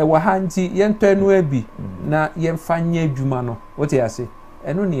wa hanti yento enu abi na yemfanye adwuma no what you say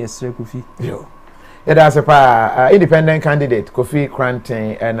eno ne yesre Kofi yo that's a independent candidate Kofi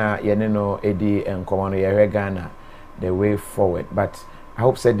Cranting and yeneno edi enkomo no ye Ghana the way forward but I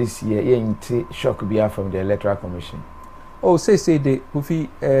hope said this year ye shock be from the Electoral Commission. Oh, say the Kofi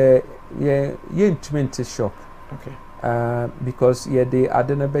ye intimate shock. Okay. Because the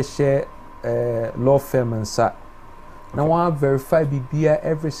Adenebe share law firm and sa. Now I verify BBA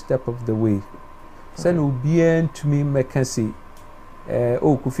every step of the way. Send Ubien to me mekansi.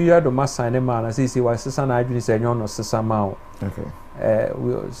 Kofi ya do sign a man as he say was sister na adwini say nyon sisa ma. Okay.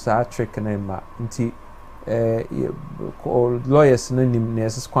 We sa trick na ma. Nti lawyers no nim na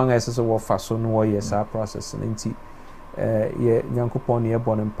SS kwanga SS wo fa so no wo yes our process nti ye nyankopon ye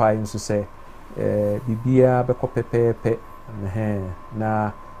bon mpai nso se bibia be ko pepepe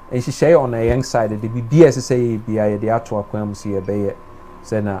na ehihye on a young side the bibia se bia ye de ato akwan mu se ye be ye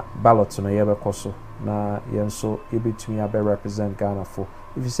se na ballot no ye be ko so na yenso yebetumi abe represent Ghana for.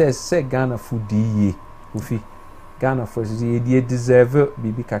 If you say Ghana for DE, Kofi Ghana for you deserve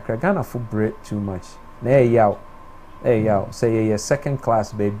bibi kakra. Ghana for bread too much. Na yaw say ye second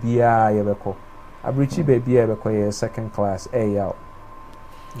class baby yebeko. Abrichi baby yebeko ye second class yaw.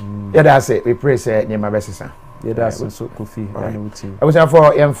 Yeah, that's it. We pray say nyema besisa. Yeah, that's also Kofi. I was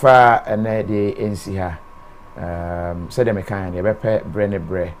for yemfa and the NC ha. Said the mechanic, the bepe bre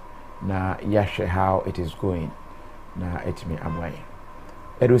na yashe how it is going. Na etimi amway.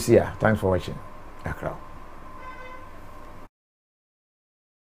 Edusia, thanks for watching. Accra.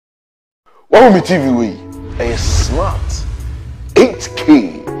 KOFI TV we a smart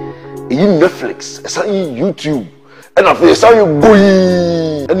 8K. Netflix, YouTube. And after you say you go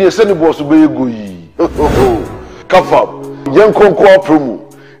and you send the boss to be go. Come up, young conquer promo.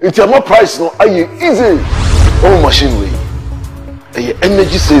 It's a more price no aye easy. Oh machine way. A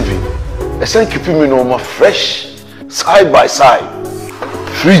energy saving. I send keeping me no more fresh side by side.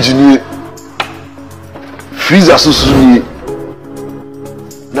 Fridge ni freezer so ni.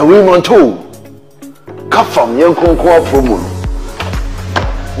 Na we man to. Kafam young conquer promo.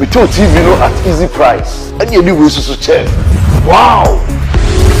 We told TV no at easy price. And you do so check. Wow!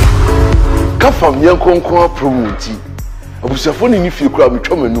 Kafam yankonkwa promote. Abusafoni ni fie kura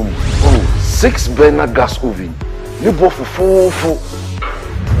metwa manum. 6 burner gas oven. You bought for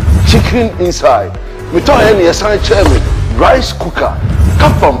chicken inside. Me tell any assign chairman rice cooker.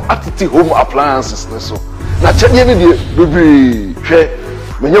 Kafam Attitude home appliances so. Na chenye ni baby. Hwe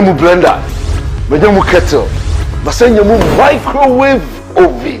menyamu blender. Menyamu kettle. Basenyamu microwave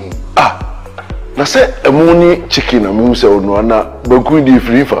oven. Na say emoni chicken amu say ono na banku di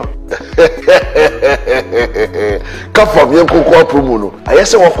free fa. Kafa me kokwa promo no.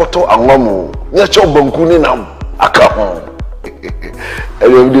 Ayese wakoto anwamo. Nya cho banku ni nam aka ho.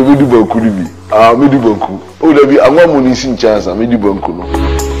 Ele de di banku ni bi. Me di banku. O da bi anwamo ni sin chance me di banku no.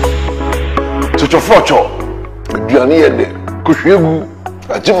 Chochofocho. Duane ye de. Kohwegu.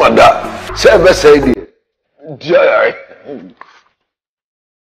 Ajimada. Say be say de. Dia.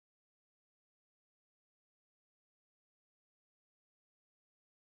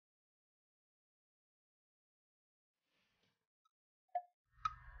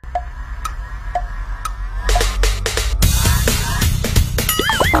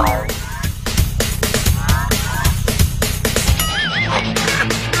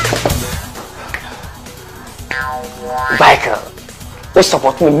 Biker, we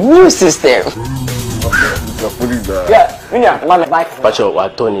support the new system. Yeah, man, Biker. But you are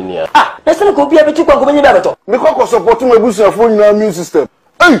Tony near. Let's not go be able to go any better. Me ko support my business phone na new system.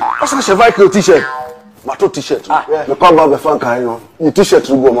 Hey, what's a Biker t-shirt? Mato t-shirt. Me pa ba be fan kan yo. Ni t-shirt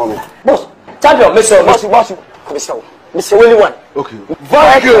ru go mama. Boss, champion, Mr. Willie one. Okay.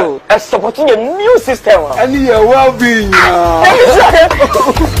 Biker, supporting a new system. And your well-being.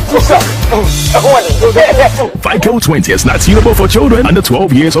 FICO 20 is not suitable for children under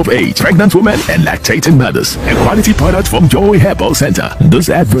 12 years of age, pregnant women, and lactating mothers. A quality product from Joy Herbal Center. This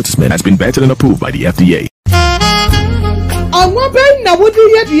advertisement has been vetted and approved by the FDA. Awon na wodi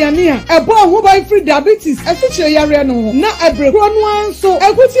yaduane a ebo ho by free diabetes efiche yare no na ebre kro no anso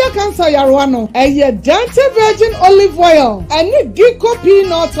egutia cancer yare no eye Dante virgin olive oil and Giko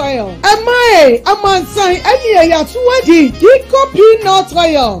peanut oil amai amansan eni ya tuwadi Giko peanut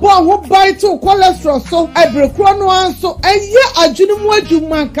oil bo ho by to cholesterol so ebre kro no anso eye adwunumu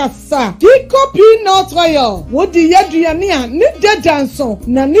adwuma kasa Giko peanut oil wodi yaduane a ne dadanso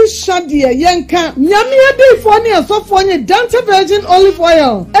na ne shade yenka nyame adifo ne asofo ne Dante virgin olive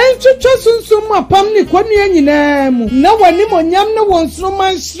oil enchucho sunsum apam ni kwanu anyina mu na wani monyam na wonsro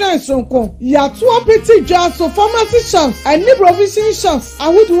man hran sonko ya to apeti dwa so pharmacy shops and provision shops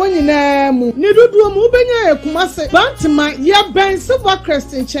ahodo anyina mu ni dodo mu benya ekumase bantima ya ben silver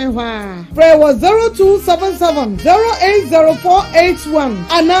crest nchen hwa pray was 0277 08041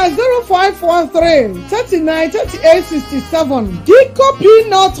 and 0543 393867 Giko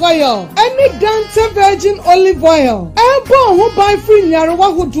peanut oil any Dante virgin olive oil who buy free nyare wa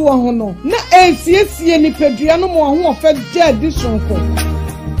hodo ho no na esiesie ni pedua no mo ho ofa de addition ko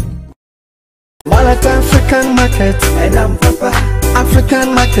Malata African market and I'm papa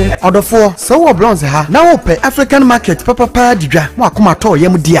African market Odofo so wo bronze ha na wo pe African market papa didwa mo akoma to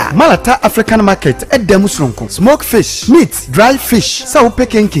yam dia Malata African market edam sronko smoke fish meat dry fish so pe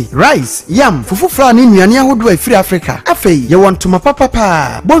kenke rice yam fufufra ni nuane ahodo afiri Africa afei ye won toma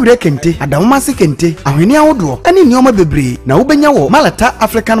papa bowire kente adamase kente ahwene ahodo ani nioma bebre na wo benya wo Malata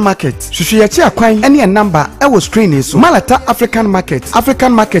African market hwehwe ya chi akwan ene number e wo screen so Malata African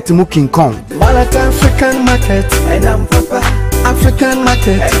market mu King Kong Malata African market and I'm papa African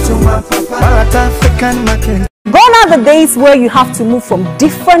market. Malata African market. Gone are the days where you have to move from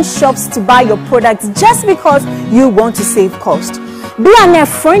different shops to buy your products just because you want to save cost. Be a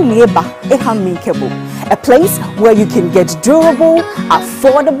friendly a place where you can get durable,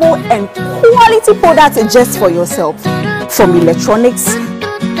 affordable and quality products just for yourself. From electronics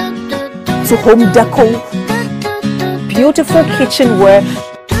to home decor, beautiful kitchenware,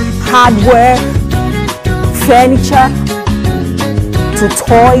 hardware, furniture to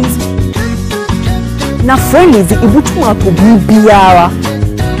toys. Now friendly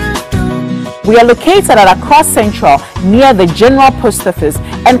we are located at Accra Central near the General Post Office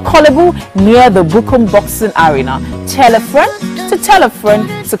and Kolebu near the Bukum Boxing Arena. Tell a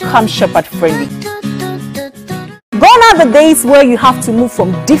friend to come shop at Friendly. Gone are the days where you have to move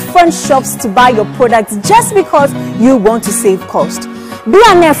from different shops to buy your products just because you want to save cost. Be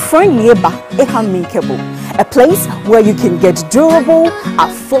a friendly a place where you can get durable,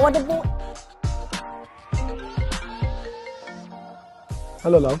 affordable.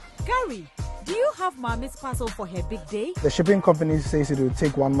 Hello, love. Gary, do you have Mommy's parcel for her big day? The shipping company says it will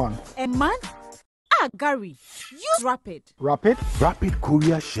take 1 month. A month? Ah, Gary, use Rapid. Rapid? Rapid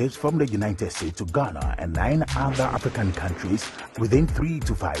courier ships from the United States to Ghana and 9 other African countries within 3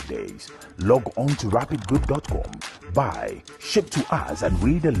 to 5 days. Log on to rapidgroup.com, buy, ship to us, and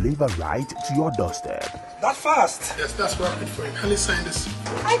we deliver right to your doorstep. That fast? Yes, that's Rapid for you. Can you sign this?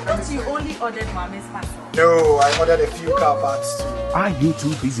 I thought you only ordered Mommy's parcel. No, I ordered a few car parts too. Are you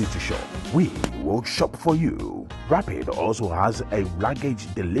too busy to shop? We will shop for you. Rapid also has a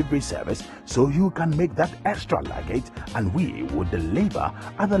luggage delivery service, so you can make that extra luggage and we will deliver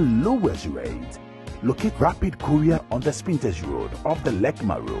at the lowest rate. Locate Rapid Courier on the Spinters Road off the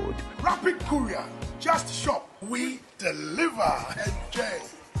Lekma Road. Rapid Courier, just shop, we deliver.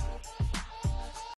 Enjoy.